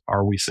cases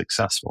are we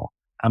successful?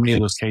 How many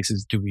of those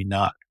cases do we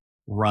not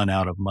run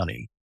out of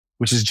money?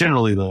 Which is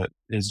generally the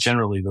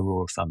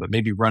rule of thumb, but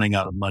maybe running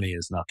out of money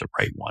is not the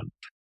right one.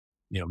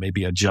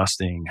 Maybe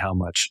adjusting how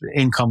much.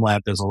 Income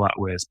Lab does a lot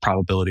with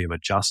probability of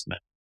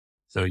adjustment.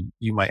 So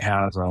you might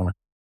have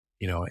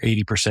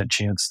 80%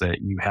 chance that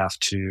you have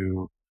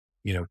to,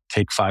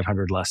 take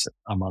 500 less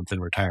a month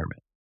in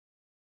retirement.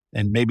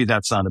 And maybe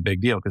that's not a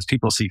big deal because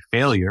people see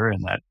failure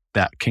and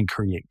that can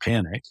create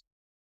panic.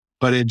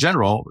 But in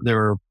general,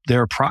 there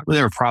are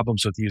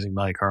problems with using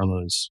Monte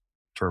Carlos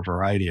for a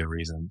variety of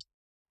reasons.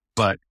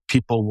 But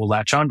people will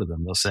latch onto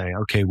them. They'll say,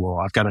 okay, well,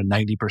 I've got a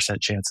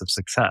 90% chance of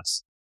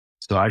success,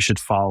 so I should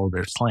follow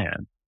their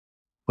plan.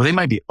 Well, they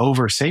might be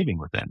over saving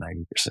with that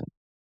 90%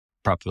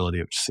 probability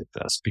of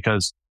success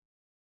because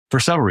for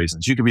several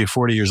reasons. You could be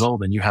 40 years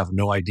old and you have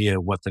no idea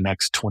what the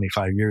next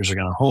 25 years are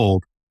going to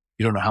hold.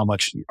 You don't know how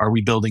much. Are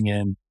we building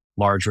in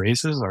large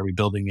races? Are we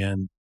building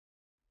in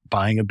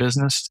buying a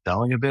business,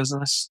 selling a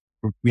business?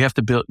 You have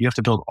to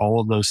build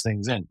all of those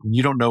things in.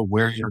 You don't know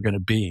where you're going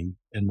to be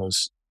in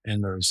those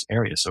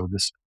areas. So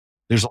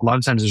there's a lot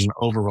of times there's an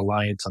over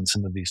reliance on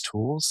some of these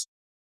tools.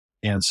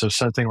 And so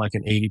something like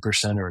an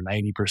 80% or a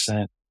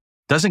 90%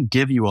 doesn't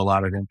give you a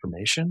lot of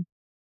information.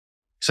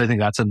 So I think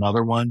that's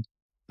another one.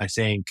 I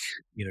think,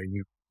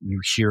 you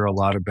hear a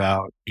lot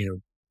about,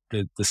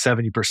 the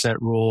 70%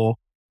 rule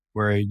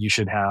where you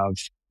should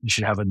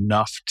have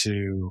enough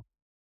to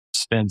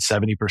spend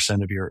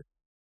 70% of your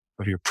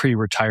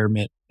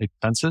pre-retirement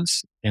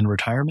expenses in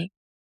retirement.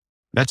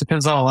 That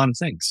depends on a lot of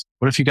things.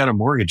 What if you got a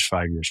mortgage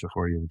 5 years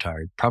before you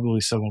retired?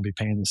 Probably still going to be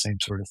paying the same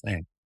sort of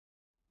thing.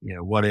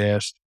 What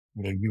if,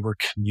 you were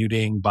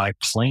commuting by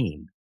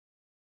plane,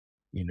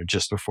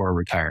 just before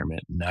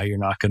retirement? Now you're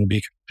not going to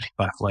be commuting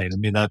by plane. I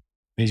mean, that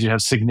means you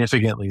have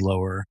significantly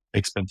lower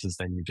expenses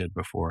than you did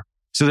before.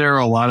 So there are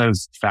a lot of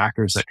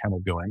factors that kind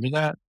of go into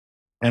that.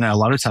 And a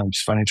lot of times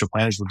financial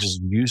planners will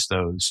just use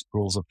those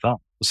rules of thumb.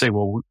 They'll say,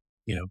 well,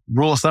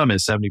 rule of thumb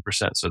is 70%.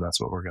 So that's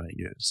what we're going to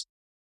use.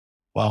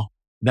 Well,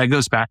 that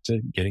goes back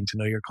to getting to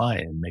know your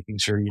client and making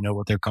sure you know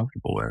what they're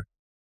comfortable with.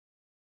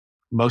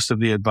 Most of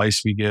the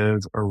advice we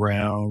give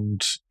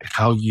around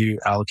how you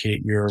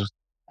allocate your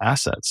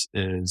assets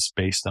is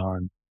based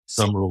on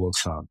some rule of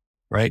thumb,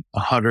 right?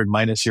 100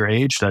 minus your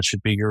age, that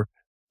should be your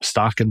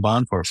stock and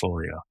bond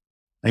portfolio.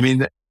 I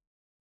mean,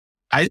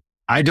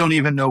 I don't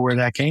even know where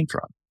that came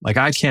from. Like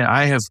I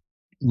have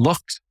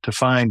looked to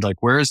find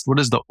what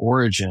is the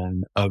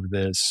origin of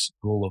this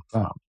rule of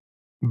thumb.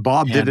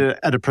 Bob did it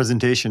at a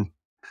presentation.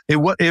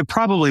 It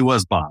probably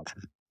was Bob.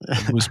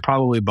 It was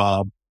probably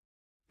Bob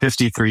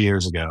 53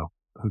 years ago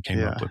who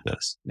came up with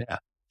this. Yeah.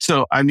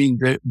 So, I mean,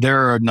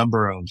 there are a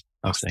number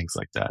of things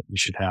like that. You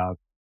should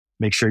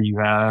make sure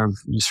you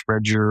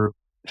spread your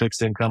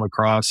fixed income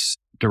across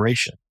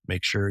duration.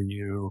 Make sure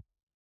you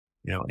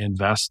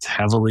invest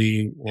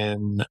heavily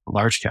in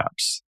large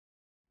caps.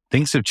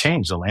 Things have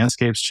changed. The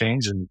landscape's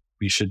changed and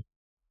we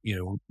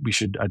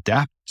should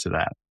adapt to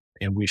that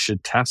and we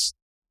should test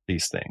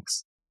these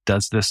things.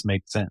 Does this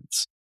make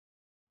sense?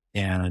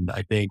 And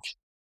I think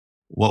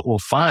what we'll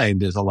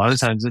find is a lot of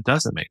times it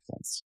doesn't make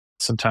sense.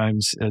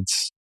 Sometimes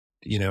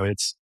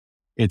it's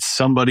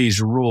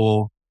somebody's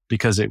rule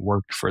because it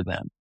worked for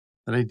them.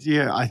 That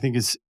idea I think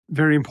is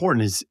very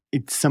important is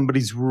it's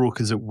somebody's rule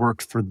because it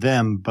worked for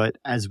them. But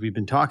as we've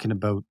been talking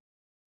about,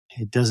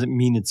 it doesn't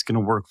mean it's going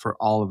to work for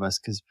all of us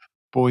because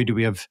boy, do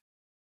we have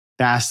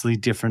vastly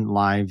different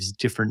lives,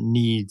 different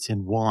needs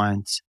and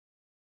wants.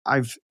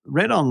 I've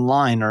read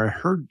online or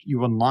heard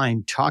you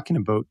online talking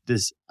about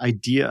this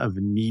idea of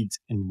needs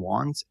and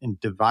wants and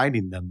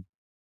dividing them.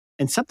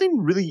 And something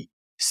really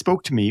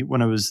spoke to me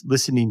when I was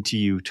listening to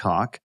you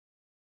talk.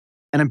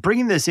 And I'm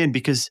bringing this in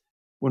because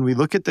when we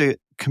look at the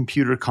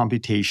computer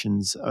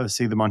computations of,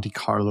 say, the Monte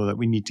Carlo, that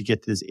we need to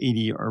get to this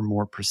 80 or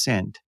more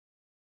 %,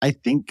 I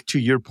think to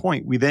your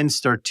point, we then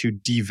start to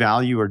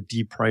devalue or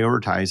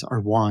deprioritize our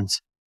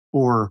wants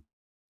or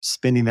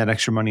spending that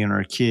extra money on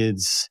our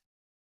kids,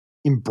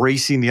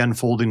 embracing the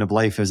unfolding of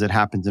life as it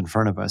happens in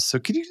front of us. So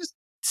could you just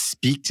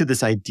speak to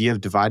this idea of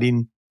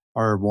dividing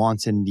our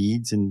wants and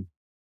needs and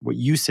what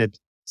you said,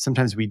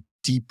 sometimes we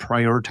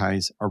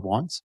deprioritize our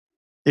wants?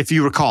 If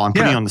you recall, I'm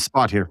putting you on the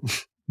spot here.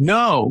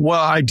 No,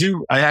 well, I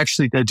do. I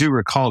do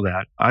recall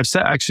that. I've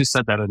actually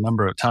said that a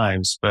number of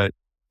times, but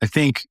I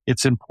think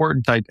it's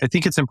important. I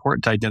think it's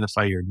important to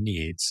identify your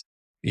needs,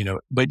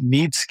 but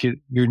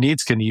your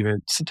needs can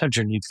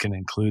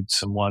include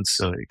some wants,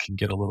 so it can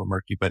get a little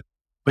murky, but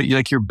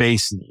like your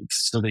base needs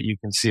so that you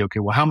can see, okay,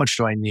 well, how much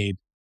do I need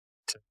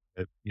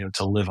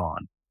to live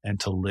on and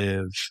to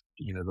live,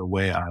 the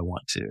way I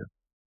want to?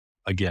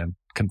 Again,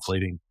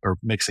 conflating or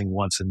mixing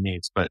wants and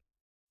needs, but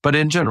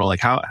in general,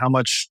 like how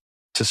much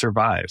to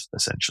survive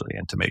essentially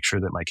and to make sure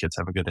that my kids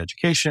have a good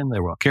education,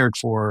 they're well cared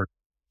for,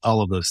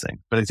 all of those things.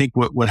 But I think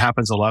what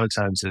happens a lot of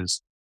times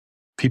is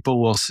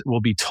people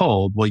will be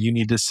told, well, you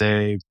need to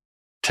save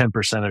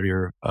 10%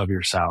 of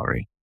your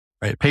salary,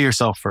 right? Pay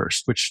yourself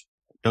first, which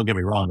don't get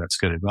me wrong, that's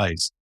good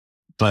advice,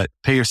 but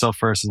pay yourself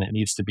first and it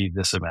needs to be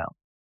this amount.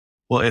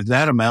 Well, if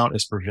that amount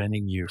is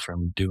preventing you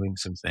from doing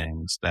some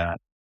things that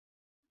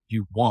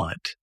you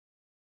want,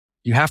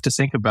 you have to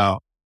think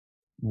about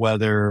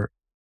whether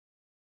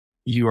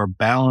you are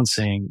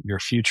balancing your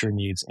future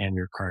needs and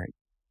your current,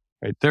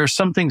 right? There are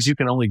some things you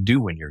can only do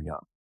when you're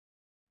young.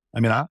 I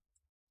mean,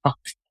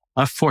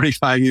 I'm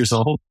 45 years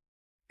old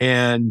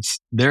and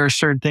there are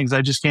certain things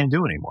I just can't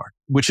do anymore,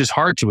 which is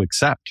hard to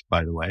accept,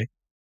 by the way.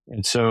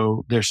 And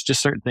so there's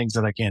just certain things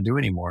that I can't do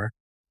anymore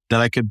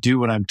that I could do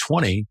when I'm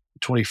 20,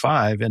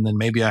 25, and then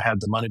maybe I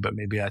had the money, but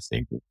maybe I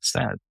saved it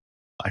instead.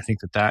 I think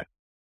that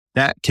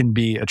can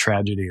be a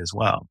tragedy as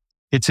well.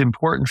 It's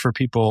important for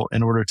people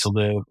in order to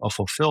live a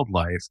fulfilled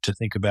life to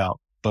think about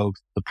both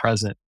the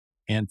present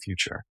and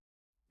future.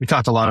 We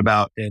talked a lot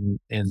about in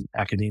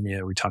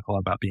academia, we talk a lot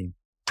about being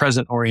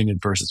present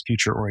oriented versus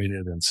future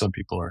oriented. And some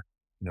people are,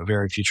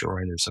 very future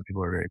oriented. Some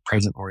people are very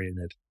present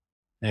oriented.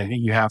 And I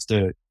think you have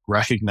to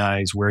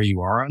recognize where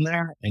you are on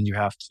there and you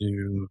have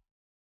to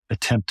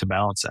attempt to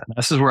balance that. And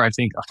this is where I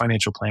think a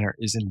financial planner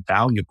is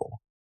invaluable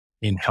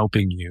in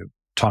helping you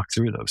talk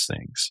through those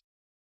things.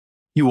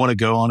 You want to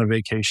go on a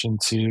vacation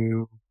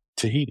to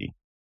Tahiti.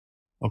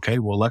 Okay,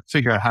 well, let's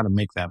figure out how to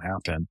make that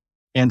happen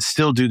and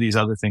still do these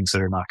other things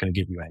that are not going to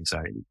give you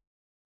anxiety,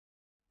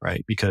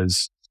 right?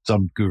 Because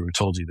some guru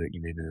told you that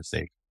you needed to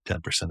save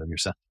 10% of your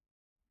salary.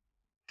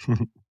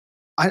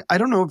 I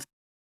don't know if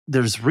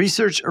there's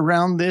research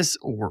around this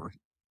or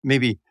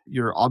maybe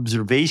your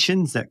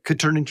observations that could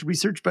turn into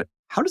research, but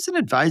how does an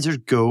advisor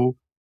go?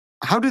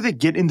 How do they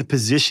get in the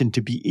position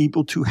to be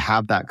able to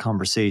have that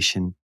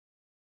conversation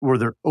where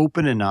they're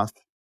open enough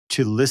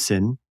to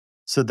listen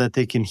so that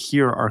they can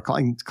hear our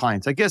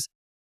clients? I guess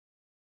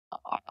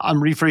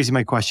I'm rephrasing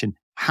my question.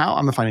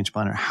 I'm a financial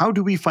planner. How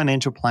do we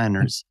financial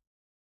planners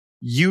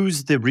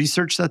use the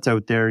research that's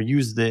out there,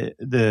 use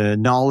the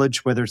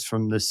knowledge, whether it's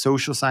from the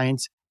social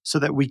science, so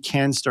that we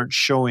can start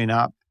showing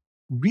up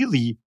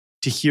really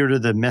to hear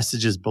the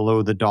messages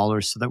below the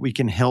dollar so that we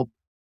can help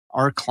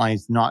our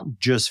clients not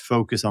just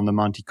focus on the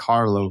Monte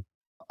Carlo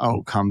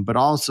outcome, but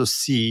also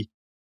see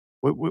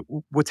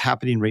what's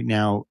happening right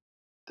now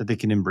that they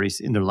can embrace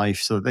in their life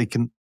so that they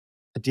can,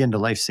 at the end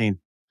of life, saying,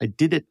 I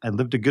did it. I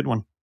lived a good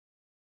one.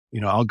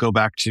 I'll go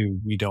back to,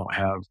 we don't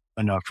have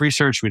enough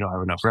research. We don't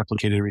have enough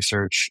replicated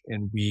research.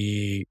 And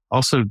we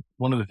also,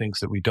 one of the things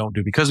that we don't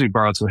do, because we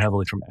borrowed so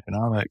heavily from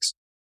economics,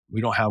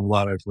 we don't have a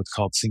lot of what's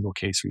called single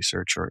case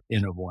research or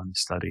N of one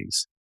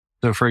studies.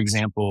 So for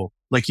example,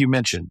 like you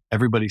mentioned,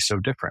 everybody's so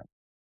different.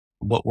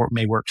 What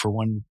may work for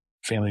one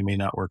family may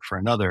not work for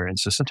another. And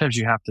so sometimes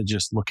you have to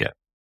just look at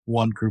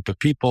one group of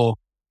people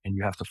and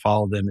you have to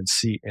follow them and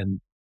see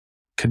and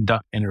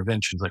conduct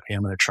interventions like, hey,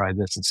 I'm going to try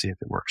this and see if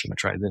it works. I'm going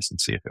to try this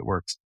and see if it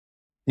works.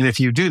 And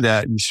if you do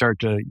that, you start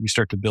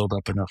to build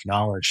up enough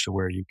knowledge to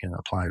where you can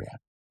apply that.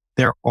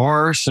 There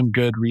are some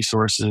good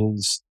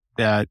resources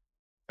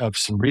of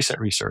some recent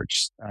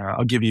research.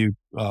 I'll give you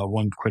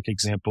one quick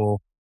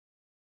example.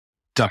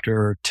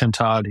 Dr. Tim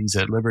Todd, he's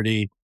at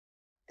Liberty.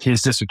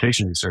 His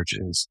dissertation research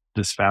is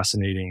this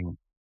fascinating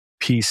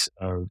piece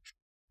of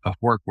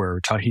work where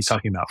he's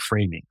talking about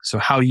framing. So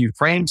how you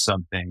frame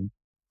something,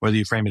 whether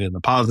you frame it in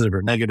the positive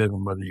or negative,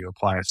 and whether you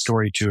apply a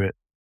story to it,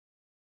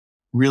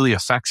 really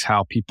affects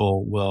how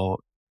people will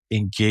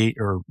engage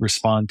or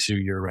respond to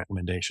your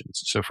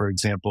recommendations. So for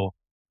example,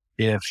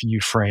 if you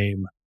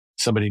frame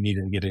somebody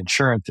needing to get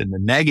insurance in the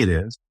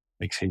negative,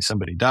 like say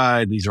somebody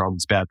died, these are all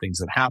these bad things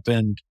that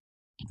happened,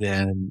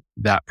 then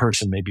that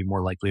person may be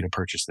more likely to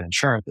purchase the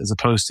insurance, as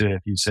opposed to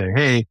if you say,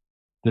 hey,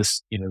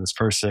 this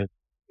person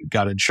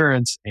got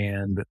insurance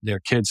and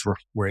their kids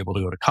were able to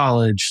go to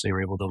college, they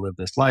were able to live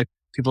this life.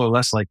 People are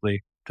less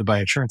likely to buy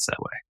insurance that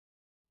way.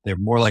 They're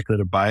more likely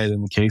to buy it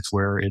in the case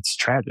where it's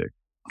tragic.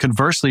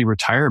 Conversely,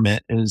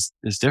 retirement is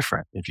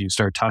different. If you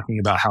start talking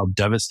about how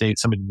devastating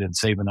somebody didn't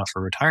save enough for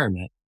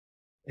retirement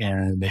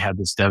and they had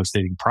this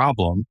devastating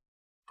problem,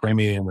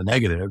 framing it in the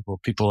negative, well,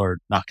 people are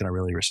not going to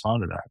really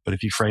respond to that. But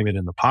if you frame it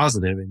in the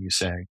positive and you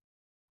say,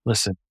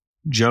 listen,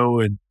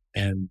 Joe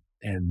and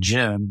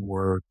Jim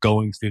were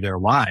going through their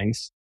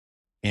life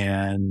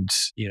and,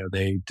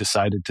 they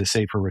decided to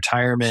save for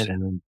retirement.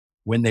 And then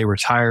when they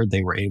retired,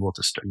 they were able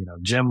to start,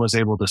 Jim was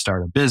able to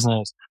start a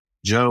business.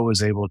 Joe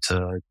was able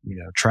to,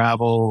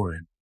 travel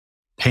and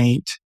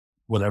paint,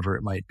 whatever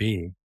it might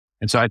be.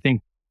 And so I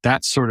think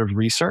that sort of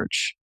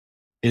research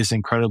is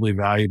incredibly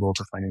valuable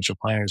to financial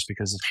planners,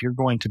 because if you're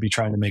going to be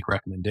trying to make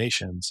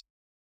recommendations,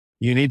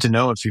 you need to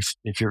know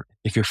if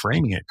you're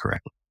framing it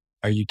correctly.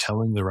 Are you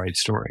telling the right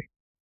story?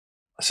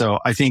 So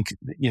I think,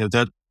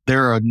 that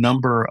there are a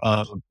number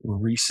of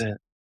recent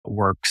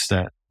works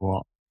that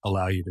will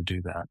allow you to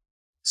do that.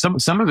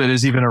 Some of it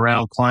is even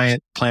around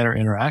client planner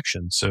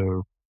interaction.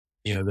 So,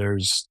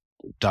 there's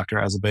Dr.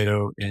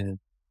 Azevedo in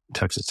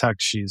Texas Tech.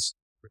 She's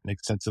written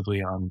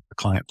extensively on the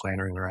client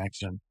planner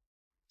interaction.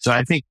 So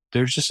I think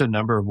there's just a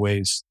number of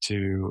ways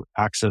to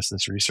access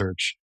this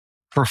research.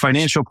 For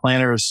financial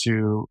planners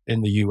who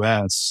in the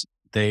US,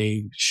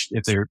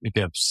 if they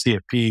have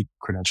CFP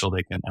credential,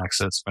 they can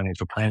access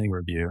Financial Planning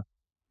Review.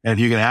 And if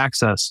you can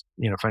access,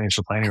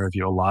 Financial Planning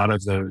Review, a lot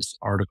of those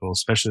articles,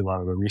 especially a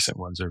lot of the recent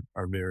ones,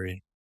 are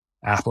very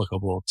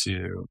applicable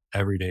to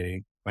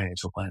everyday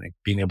financial planning,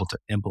 being able to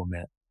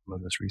implement some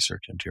of this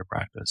research into your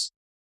practice.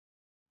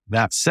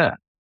 That said,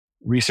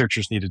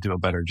 researchers need to do a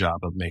better job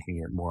of making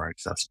it more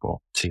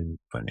accessible to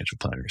financial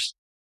planners.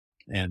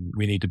 And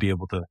we need to be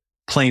able to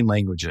plain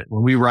language it.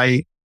 When we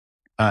write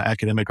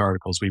academic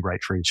articles, we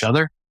write for each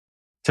other,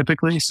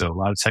 typically. So a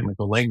lot of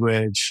technical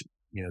language,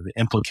 the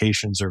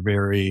implications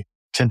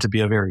tend to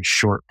be a very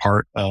short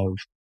part of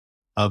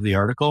the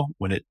article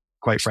when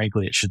quite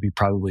frankly, it should be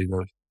probably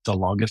the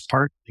longest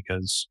part,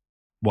 because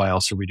why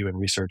else are we doing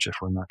research if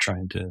we're not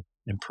trying to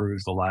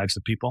improve the lives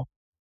of people?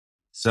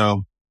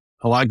 So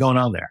a lot going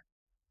on there.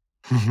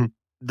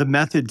 The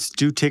methods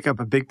do take up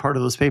a big part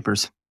of those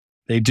papers.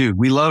 They do.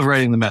 We love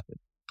writing the method.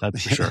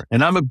 That's for sure.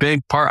 And I'm a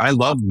big part. I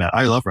love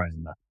writing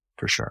the method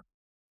for sure.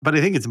 But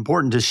I think it's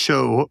important to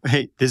show,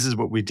 hey, this is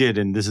what we did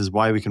and this is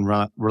why we can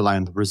rely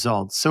on the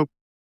results. So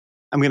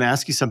I'm going to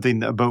ask you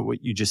something about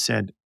what you just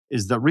said,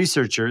 is that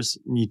researchers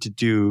need to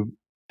do,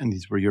 and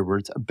these were your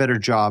words, a better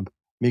job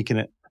making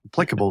it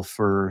applicable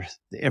for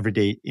the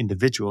everyday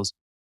individuals.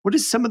 What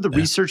is some of the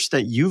research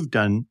that you've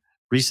done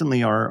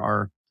recently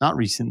or not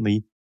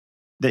recently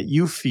that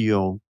you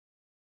feel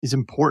is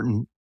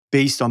important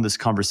based on this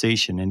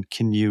conversation? And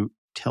can you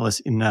tell us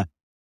in an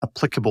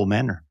applicable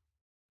manner?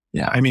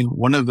 Yeah, I mean,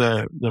 one of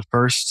the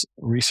first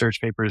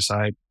research papers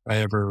I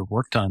ever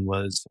worked on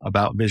was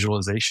about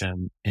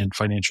visualization in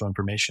financial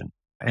information.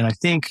 And I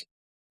think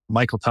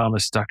Dr.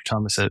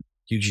 Thomas at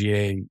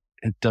UGA,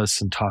 it does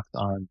some talk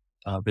on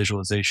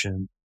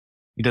visualization.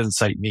 He doesn't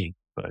cite me,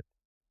 but,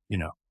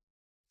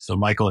 so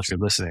Michael, if you're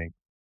listening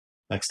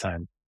next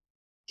time.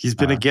 He's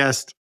been a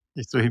guest,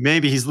 so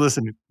maybe he's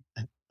listening.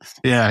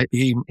 Yeah,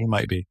 he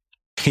might be.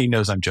 He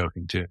knows I'm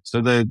joking too.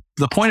 So the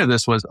point of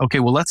this was, okay,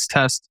 well, let's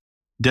test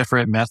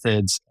different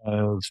methods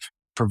of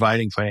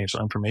providing financial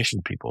information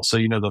to people. So,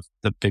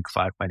 the big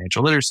 5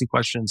 financial literacy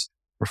questions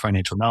or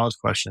financial knowledge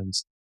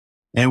questions.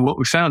 And what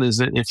we found is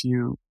that if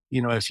you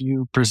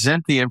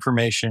present the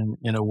information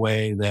in a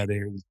way that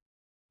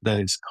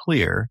is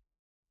clear,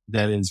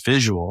 that is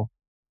visual,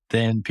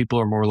 then people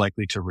are more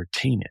likely to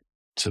retain it.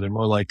 So they're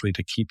more likely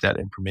to keep that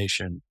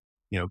information,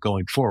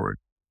 going forward.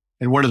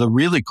 And one of the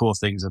really cool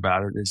things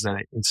about it is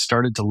that it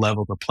started to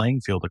level the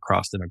playing field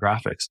across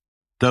demographics.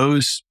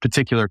 Those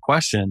particular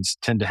questions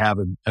tend to have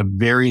a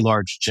very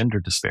large gender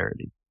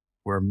disparity,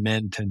 where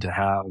men tend to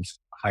have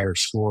higher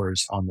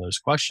scores on those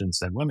questions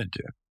than women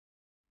do.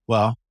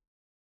 Well,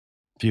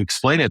 if you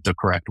explain it the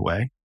correct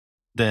way,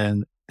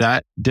 then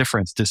that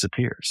difference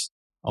disappears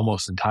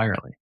almost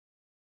entirely.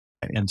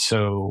 And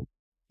so,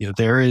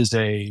 there is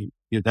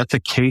that's a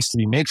case to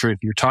be made for if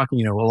you're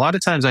talking, a lot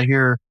of times I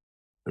hear,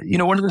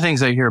 one of the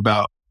things I hear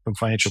about from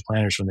financial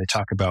planners when they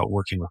talk about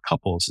working with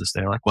couples is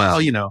they're like,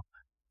 well,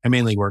 I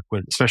mainly work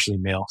with, especially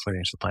male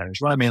financial planners.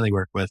 Well, I mainly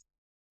work with,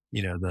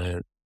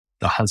 the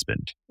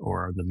husband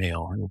or the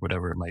male or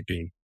whatever it might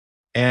be.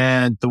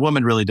 And the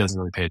woman really doesn't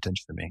really pay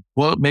attention to me.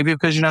 Well, maybe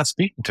because you're not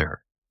speaking to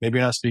her. Maybe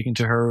you're not speaking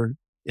to her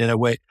in a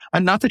way.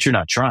 And not that you're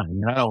not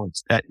trying.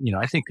 And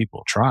I think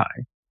people try.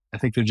 I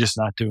think they're just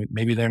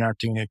maybe they're not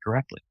doing it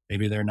correctly.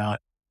 Maybe they're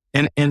not.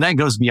 And that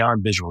goes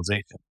beyond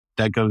visualization.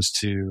 That goes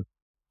to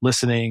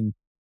listening,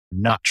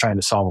 not trying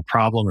to solve a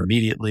problem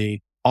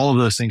immediately. All of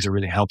those things are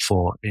really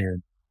helpful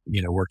in,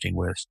 working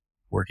with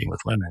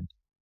women.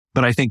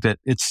 But I think that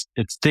it's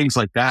things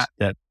like that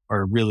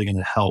are really going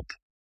to help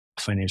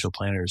financial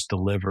planners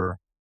deliver,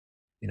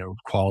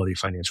 quality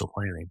financial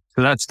planning.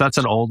 So that's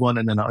an old one.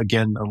 And then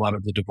again, a lot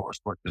of the divorce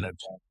work that I've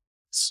done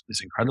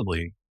is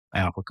incredibly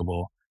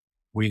applicable.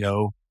 We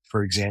know,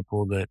 for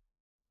example, that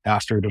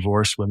after a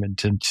divorce, women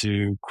tend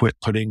to quit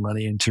putting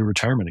money into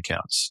retirement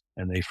accounts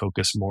and they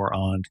focus more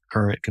on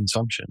current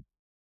consumption.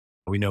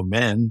 We know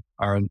men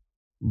are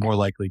more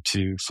likely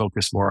to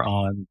focus more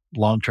on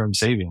long-term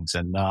savings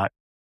and not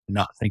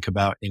think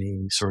about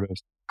any sort of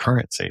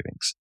current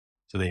savings.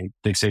 So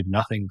they save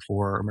nothing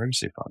for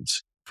emergency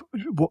funds.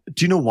 Do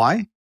you know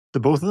why? The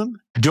both of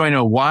them? Do I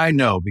know why?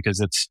 No, because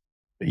it's,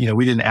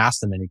 we didn't ask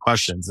them any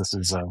questions. This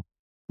is a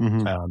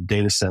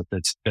data set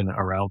that's been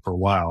around for a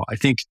while. I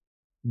think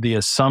the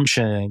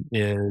assumption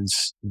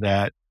is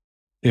that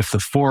if the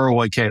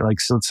 401k,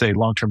 so let's say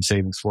long-term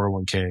savings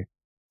 401k,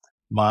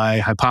 my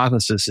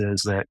hypothesis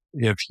is that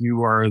if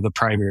you are the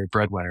primary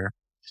breadwinner,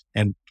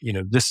 and,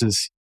 this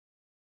is,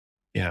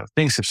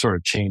 things have sort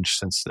of changed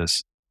since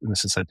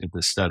I did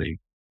this study,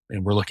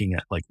 and we're looking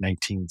at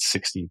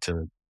 1960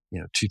 to,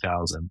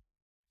 2000.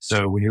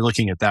 So when you're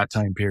looking at that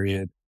time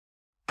period,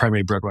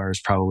 primary breadwinner is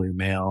probably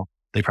male.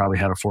 They probably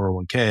had a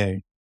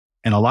 401k.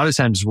 And a lot of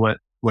times what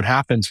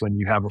happens when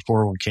you have a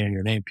 401k in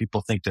your name,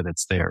 people think that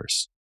it's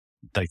theirs.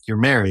 Like you're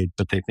married,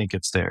 but they think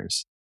it's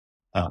theirs.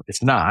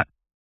 It's not,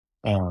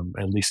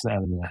 at least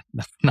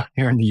not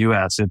here in the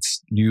US.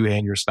 It's you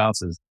and your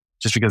spouse's.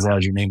 Just because it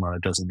has your name on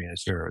it doesn't mean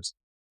it's yours.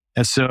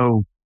 And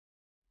so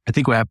I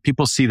think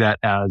people see that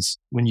as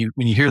when you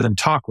hear them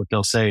talk, what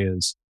they'll say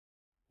is,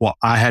 well,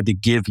 I had to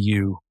give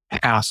you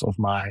half of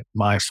my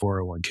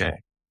 401k,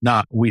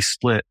 not we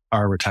split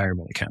our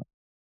retirement account.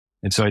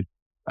 And so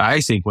I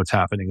think what's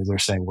happening is they're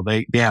saying, well,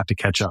 they have to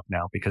catch up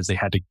now because they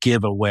had to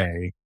give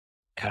away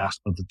half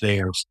of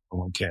their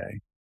 401k.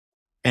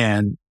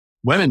 And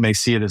women may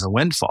see it as a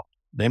windfall.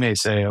 They may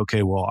say,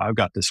 okay, well, I've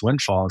got this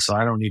windfall, so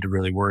I don't need to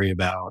really worry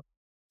about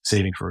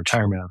saving for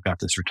retirement. I've got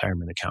this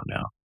retirement account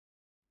now.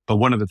 But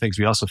one of the things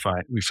we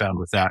found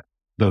with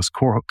those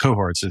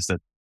cohorts is that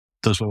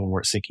those women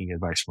weren't seeking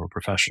advice from a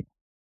professional.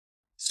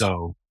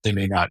 So they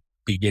may not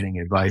be getting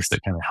advice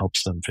that kind of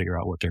helps them figure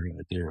out what they're going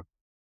to do.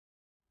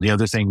 The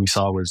other thing we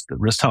saw was the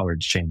risk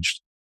tolerance changed.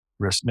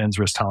 Men's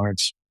risk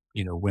tolerance,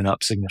 went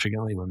up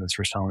significantly. Women's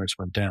risk tolerance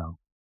went down.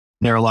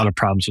 There are a lot of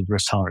problems with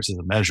risk tolerance as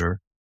a measure,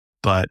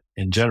 but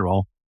in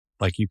general,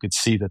 like you could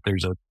see that there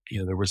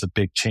was a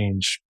big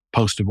change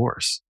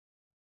post-divorce.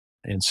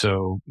 And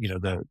so,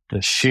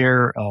 the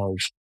share of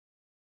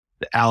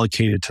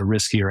allocated to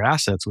riskier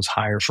assets was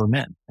higher for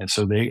men. And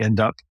so they end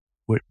up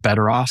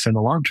better off in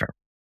the long term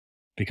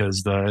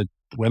because the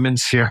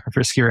women's share of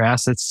riskier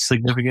assets is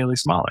significantly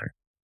smaller.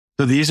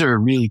 So these are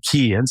really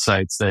key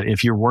insights that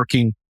if you're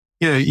working,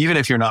 even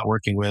if you're not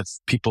working with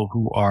people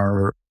who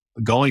are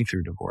going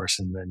through divorce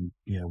and then,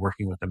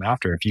 working with them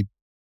after, if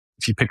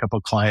you pick up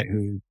a client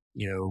who,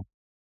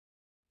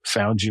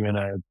 found you in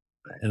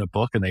a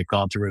book and they've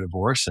gone through a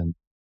divorce, and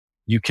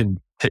you can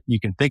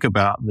think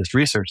about this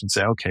research and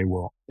say, okay,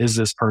 well, is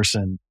this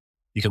person,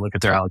 you can look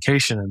at their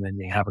allocation and then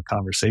you have a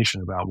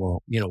conversation about,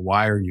 well,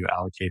 why are you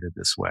allocated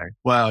this way?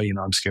 Well,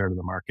 I'm scared of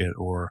the market,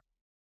 or,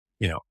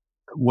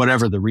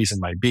 whatever the reason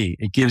might be.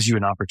 It gives you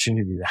an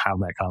opportunity to have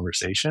that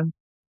conversation.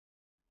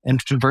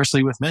 And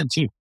conversely with men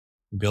too,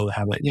 be able to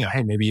have that,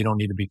 hey, maybe you don't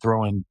need to be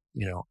throwing,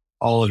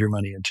 all of your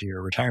money into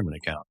your retirement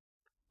account.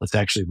 Let's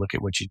actually look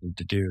at what you need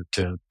to do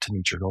to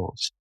meet your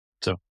goals.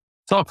 So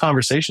it's all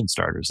conversation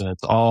starters, and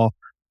it's all,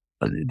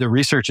 the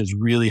research is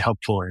really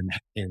helpful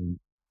in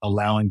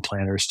allowing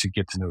planners to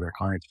get to know their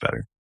clients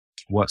better.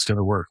 What's going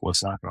to work,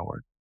 what's not going to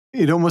work.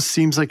 It almost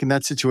seems like in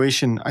that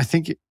situation, I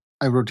think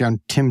I wrote down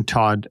Tim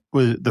Todd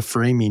with the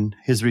framing,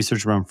 his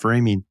research around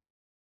framing,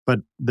 but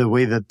the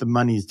way that the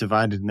money is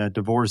divided in that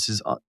divorce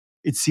is,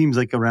 it seems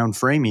like around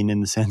framing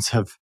in the sense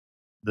of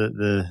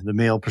the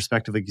male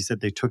perspective. Like you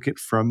said, they took it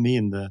from me,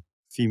 and the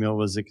female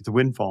was like, it's a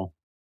windfall.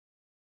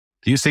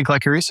 Do you think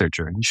like a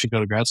researcher? You should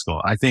go to grad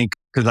school. I think,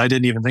 because I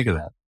didn't even think of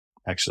that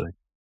actually.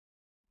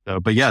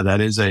 So, but yeah,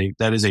 that is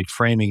a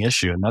framing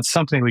issue, and that's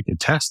something we could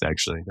test.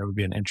 Actually, that would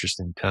be an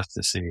interesting test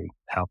to see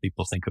how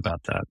people think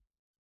about that.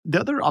 The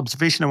other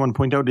observation I want to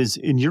point out is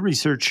in your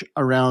research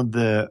around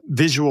the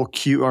visual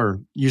cue,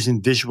 or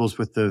using visuals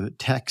with the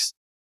text.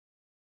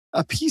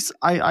 A piece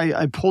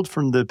I pulled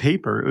from the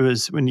paper, it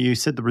was when you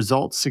said the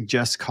results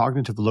suggest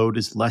cognitive load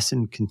is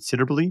lessened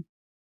considerably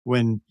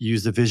when you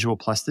use the visual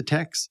plus the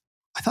text.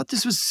 I thought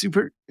this was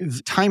super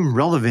time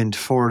relevant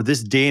for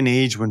this day and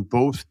age when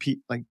both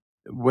people, like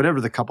whatever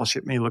the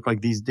coupleship may look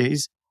like these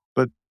days,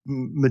 but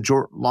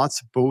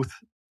lots of both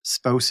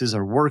spouses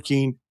are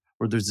working,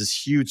 or there's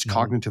this huge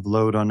cognitive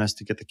load on us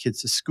to get the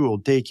kids to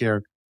school, daycare.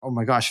 Oh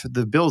my gosh,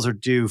 the bills are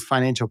due,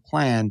 financial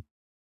plan.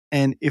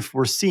 And if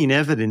we're seeing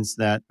evidence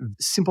that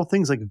simple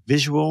things like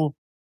visual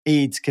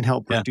aids can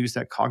help reduce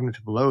that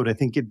cognitive load, I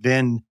think it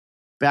then,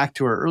 back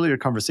to our earlier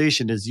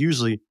conversation, is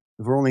usually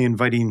if we're only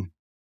inviting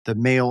the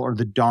male or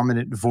the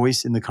dominant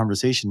voice in the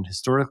conversation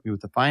historically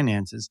with the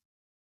finances,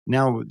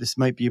 now this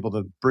might be able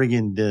to bring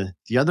in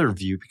the other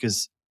view,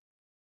 because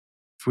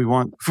if we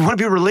want to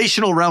be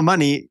relational around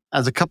money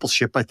as a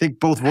coupleship, I think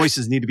both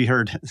voices need to be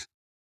heard.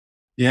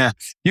 Yeah,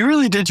 you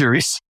really did your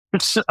research.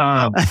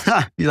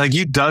 Like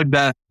you dug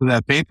that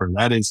paper.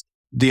 That is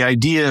the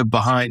idea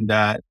behind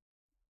that.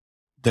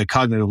 The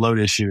cognitive load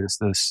issue is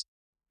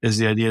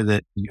the idea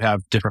that you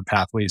have different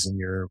pathways in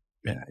your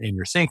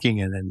thinking,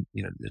 and then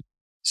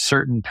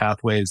certain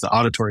pathways, the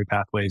auditory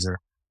pathways are,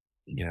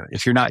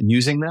 if you're not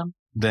using them,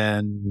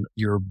 then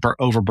you're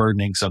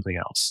overburdening something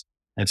else.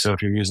 And so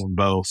if you're using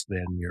both,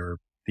 then you're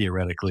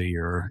theoretically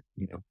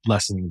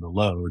lessening the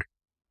load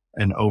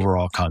and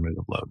overall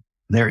cognitive load.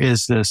 There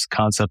is this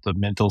concept of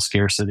mental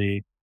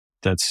scarcity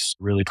that's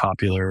really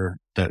popular,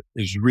 that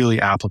is really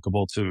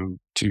applicable to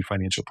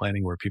financial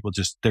planning, where people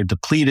they're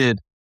depleted.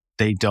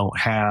 They don't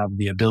have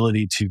the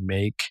ability to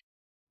make,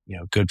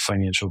 good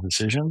financial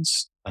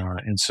decisions.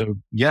 And so,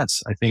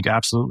 yes, I think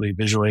absolutely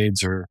visual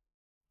aids are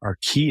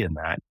key in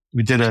that.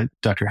 We did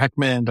Dr.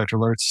 Heckman, Dr.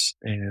 Lertz,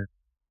 and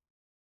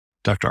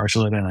Dr.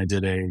 Archuleta and I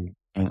did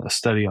a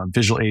study on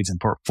visual aids and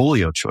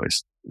portfolio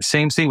choice.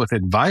 Same thing with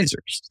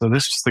advisors. So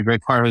this is the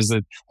great part, is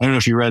that I don't know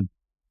if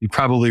you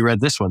probably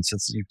read this one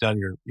since you've done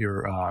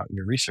your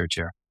research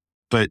here,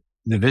 but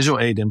the visual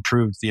aid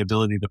improved the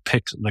ability to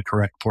pick the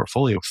correct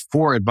portfolio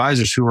for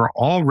advisors who are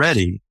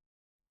already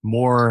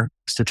more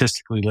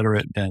statistically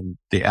literate than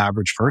the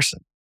average person.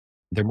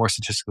 They're more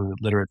statistically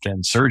literate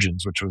than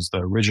surgeons, which was the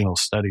original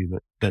study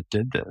that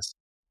did this.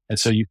 And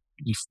so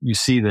you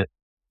see that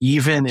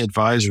even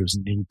advisors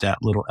need that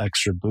little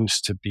extra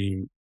boost to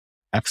be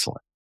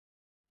excellent,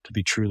 to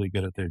be truly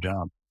good at their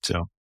job.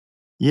 So,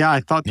 yeah,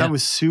 I thought that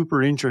was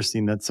super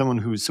interesting, that someone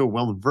who's so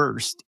well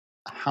versed,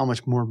 how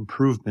much more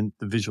improvement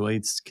the visual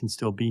aids can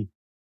still be.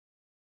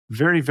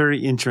 Very,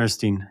 very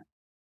interesting.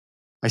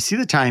 I see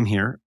the time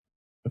here.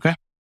 Okay.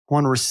 I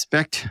want to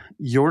respect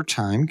your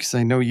time because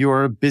I know you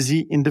are a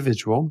busy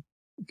individual.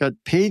 Got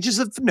pages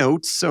of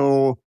notes,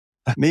 so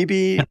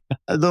maybe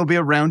there'll be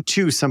a round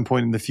 2 some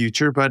point in the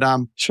future. But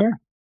sure.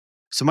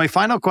 So my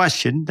final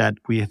question that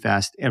we have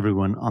asked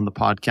everyone on the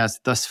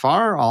podcast thus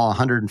far, all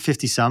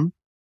 150 some,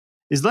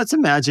 is let's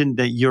imagine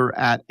that you're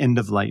at end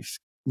of life.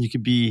 You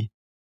could be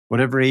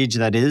whatever age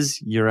that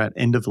is, you're at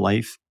end of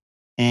life,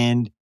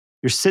 and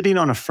you're sitting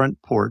on a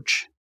front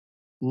porch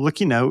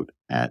looking out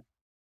at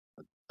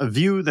a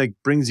view that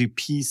brings you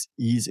peace,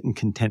 ease, and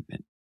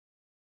contentment.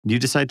 You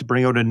decide to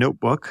bring out a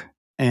notebook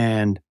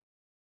and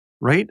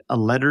write a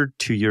letter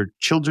to your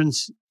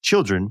children's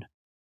children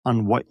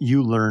on what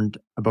you learned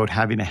about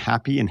having a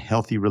happy and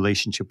healthy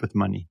relationship with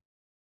money.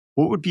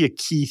 What would be a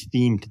key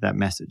theme to that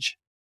message?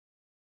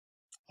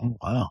 Oh,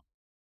 wow.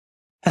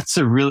 It's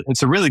a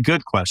really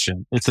good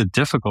question. It's a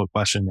difficult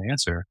question to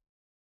answer.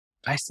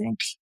 I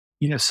think,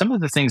 some of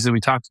the things that we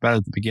talked about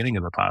at the beginning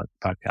of the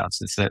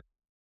podcast is that,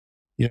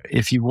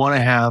 if you want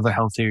to have a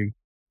healthy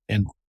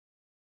and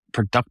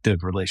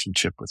productive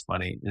relationship with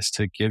money, is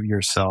to give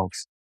yourself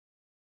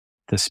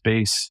the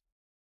space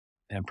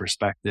and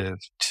perspective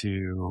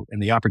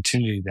and the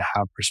opportunity to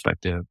have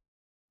perspective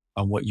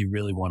on what you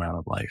really want out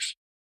of life.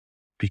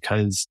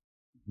 Because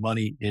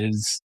money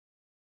is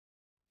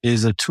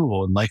a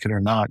tool, and like it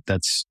or not,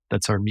 that's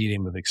our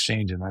medium of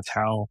exchange. And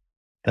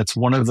that's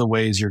one of the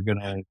ways you're going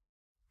to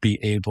be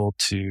able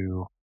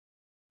to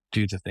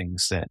do the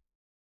things that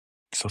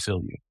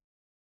fulfill you,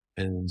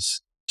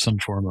 is some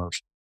form of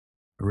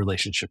a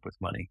relationship with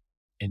money.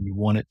 And you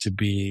want it to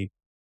be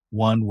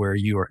one where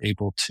you are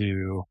able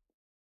to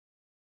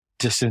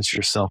distance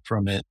yourself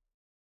from it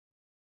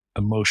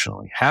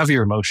emotionally. Have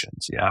your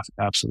emotions. You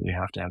absolutely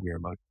have to have your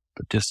emotions,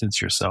 but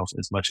distance yourself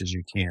as much as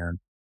you can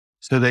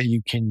so that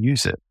you can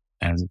use it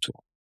as a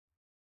tool.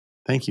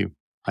 Thank you.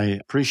 I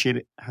appreciate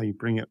it, how you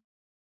bring it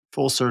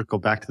full circle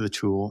back to the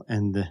tool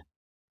and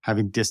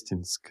having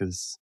distance,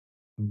 because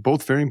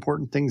both very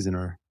important things in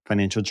our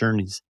financial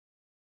journeys.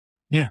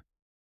 Yeah.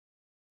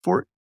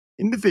 For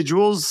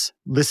individuals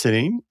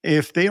listening,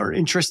 if they are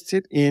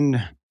interested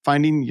in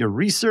finding your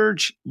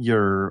research,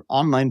 your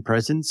online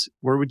presence,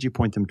 where would you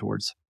point them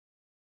towards?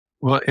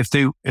 Well, if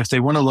they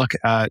want to look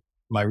at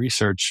my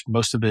research,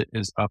 most of it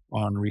is up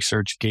on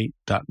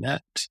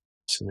researchgate.net,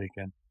 so they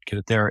can get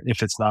it there.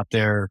 If it's not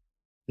there,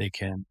 they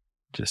can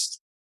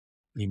just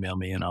email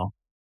me and I'll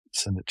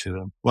send it to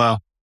them. Well,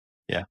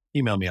 yeah,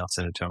 email me, I'll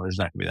send it to them. There's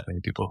not going to be that many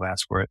people who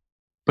ask for it.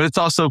 But it's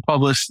also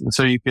published,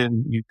 so you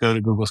go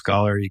to Google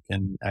Scholar, you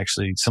can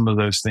actually, some of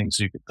those things,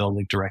 they'll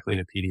link directly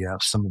to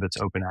PDFs. Some of it's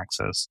open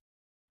access.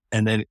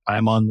 And then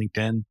I'm on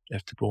LinkedIn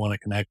if people want to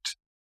connect.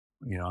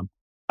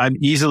 I'm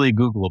easily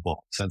Googleable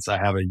since I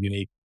have a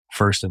unique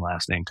first and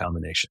last name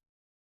combination.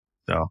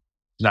 So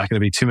there's not going to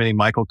be too many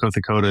Michael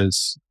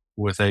Kothakotas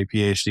with a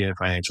PhD in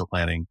financial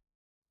planning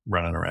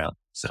running around.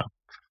 So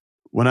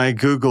when I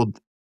Googled,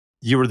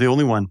 you were the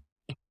only one.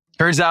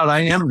 Turns out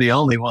I am the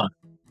only one.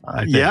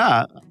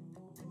 Yeah.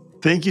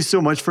 Thank you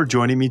so much for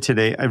joining me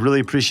today. I really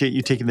appreciate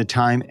you taking the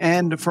time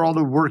and for all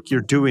the work you're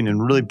doing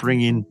and really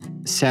bringing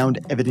sound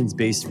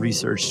evidence-based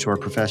research to our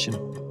profession.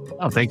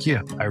 Oh, thank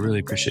you. I really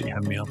appreciate you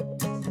having me on.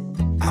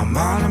 I'm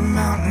on a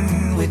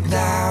mountain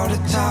without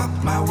a top.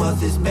 My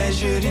wealth is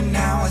measured in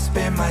how I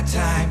spend my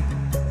time.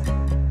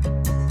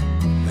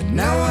 But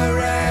now I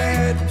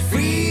write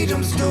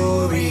freedom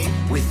story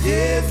with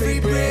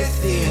every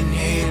breath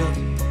inhaled.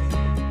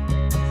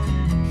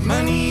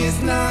 Money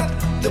is not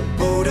the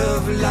boat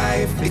of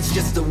life, it's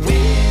just the wind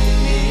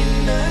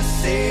in the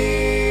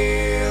sail.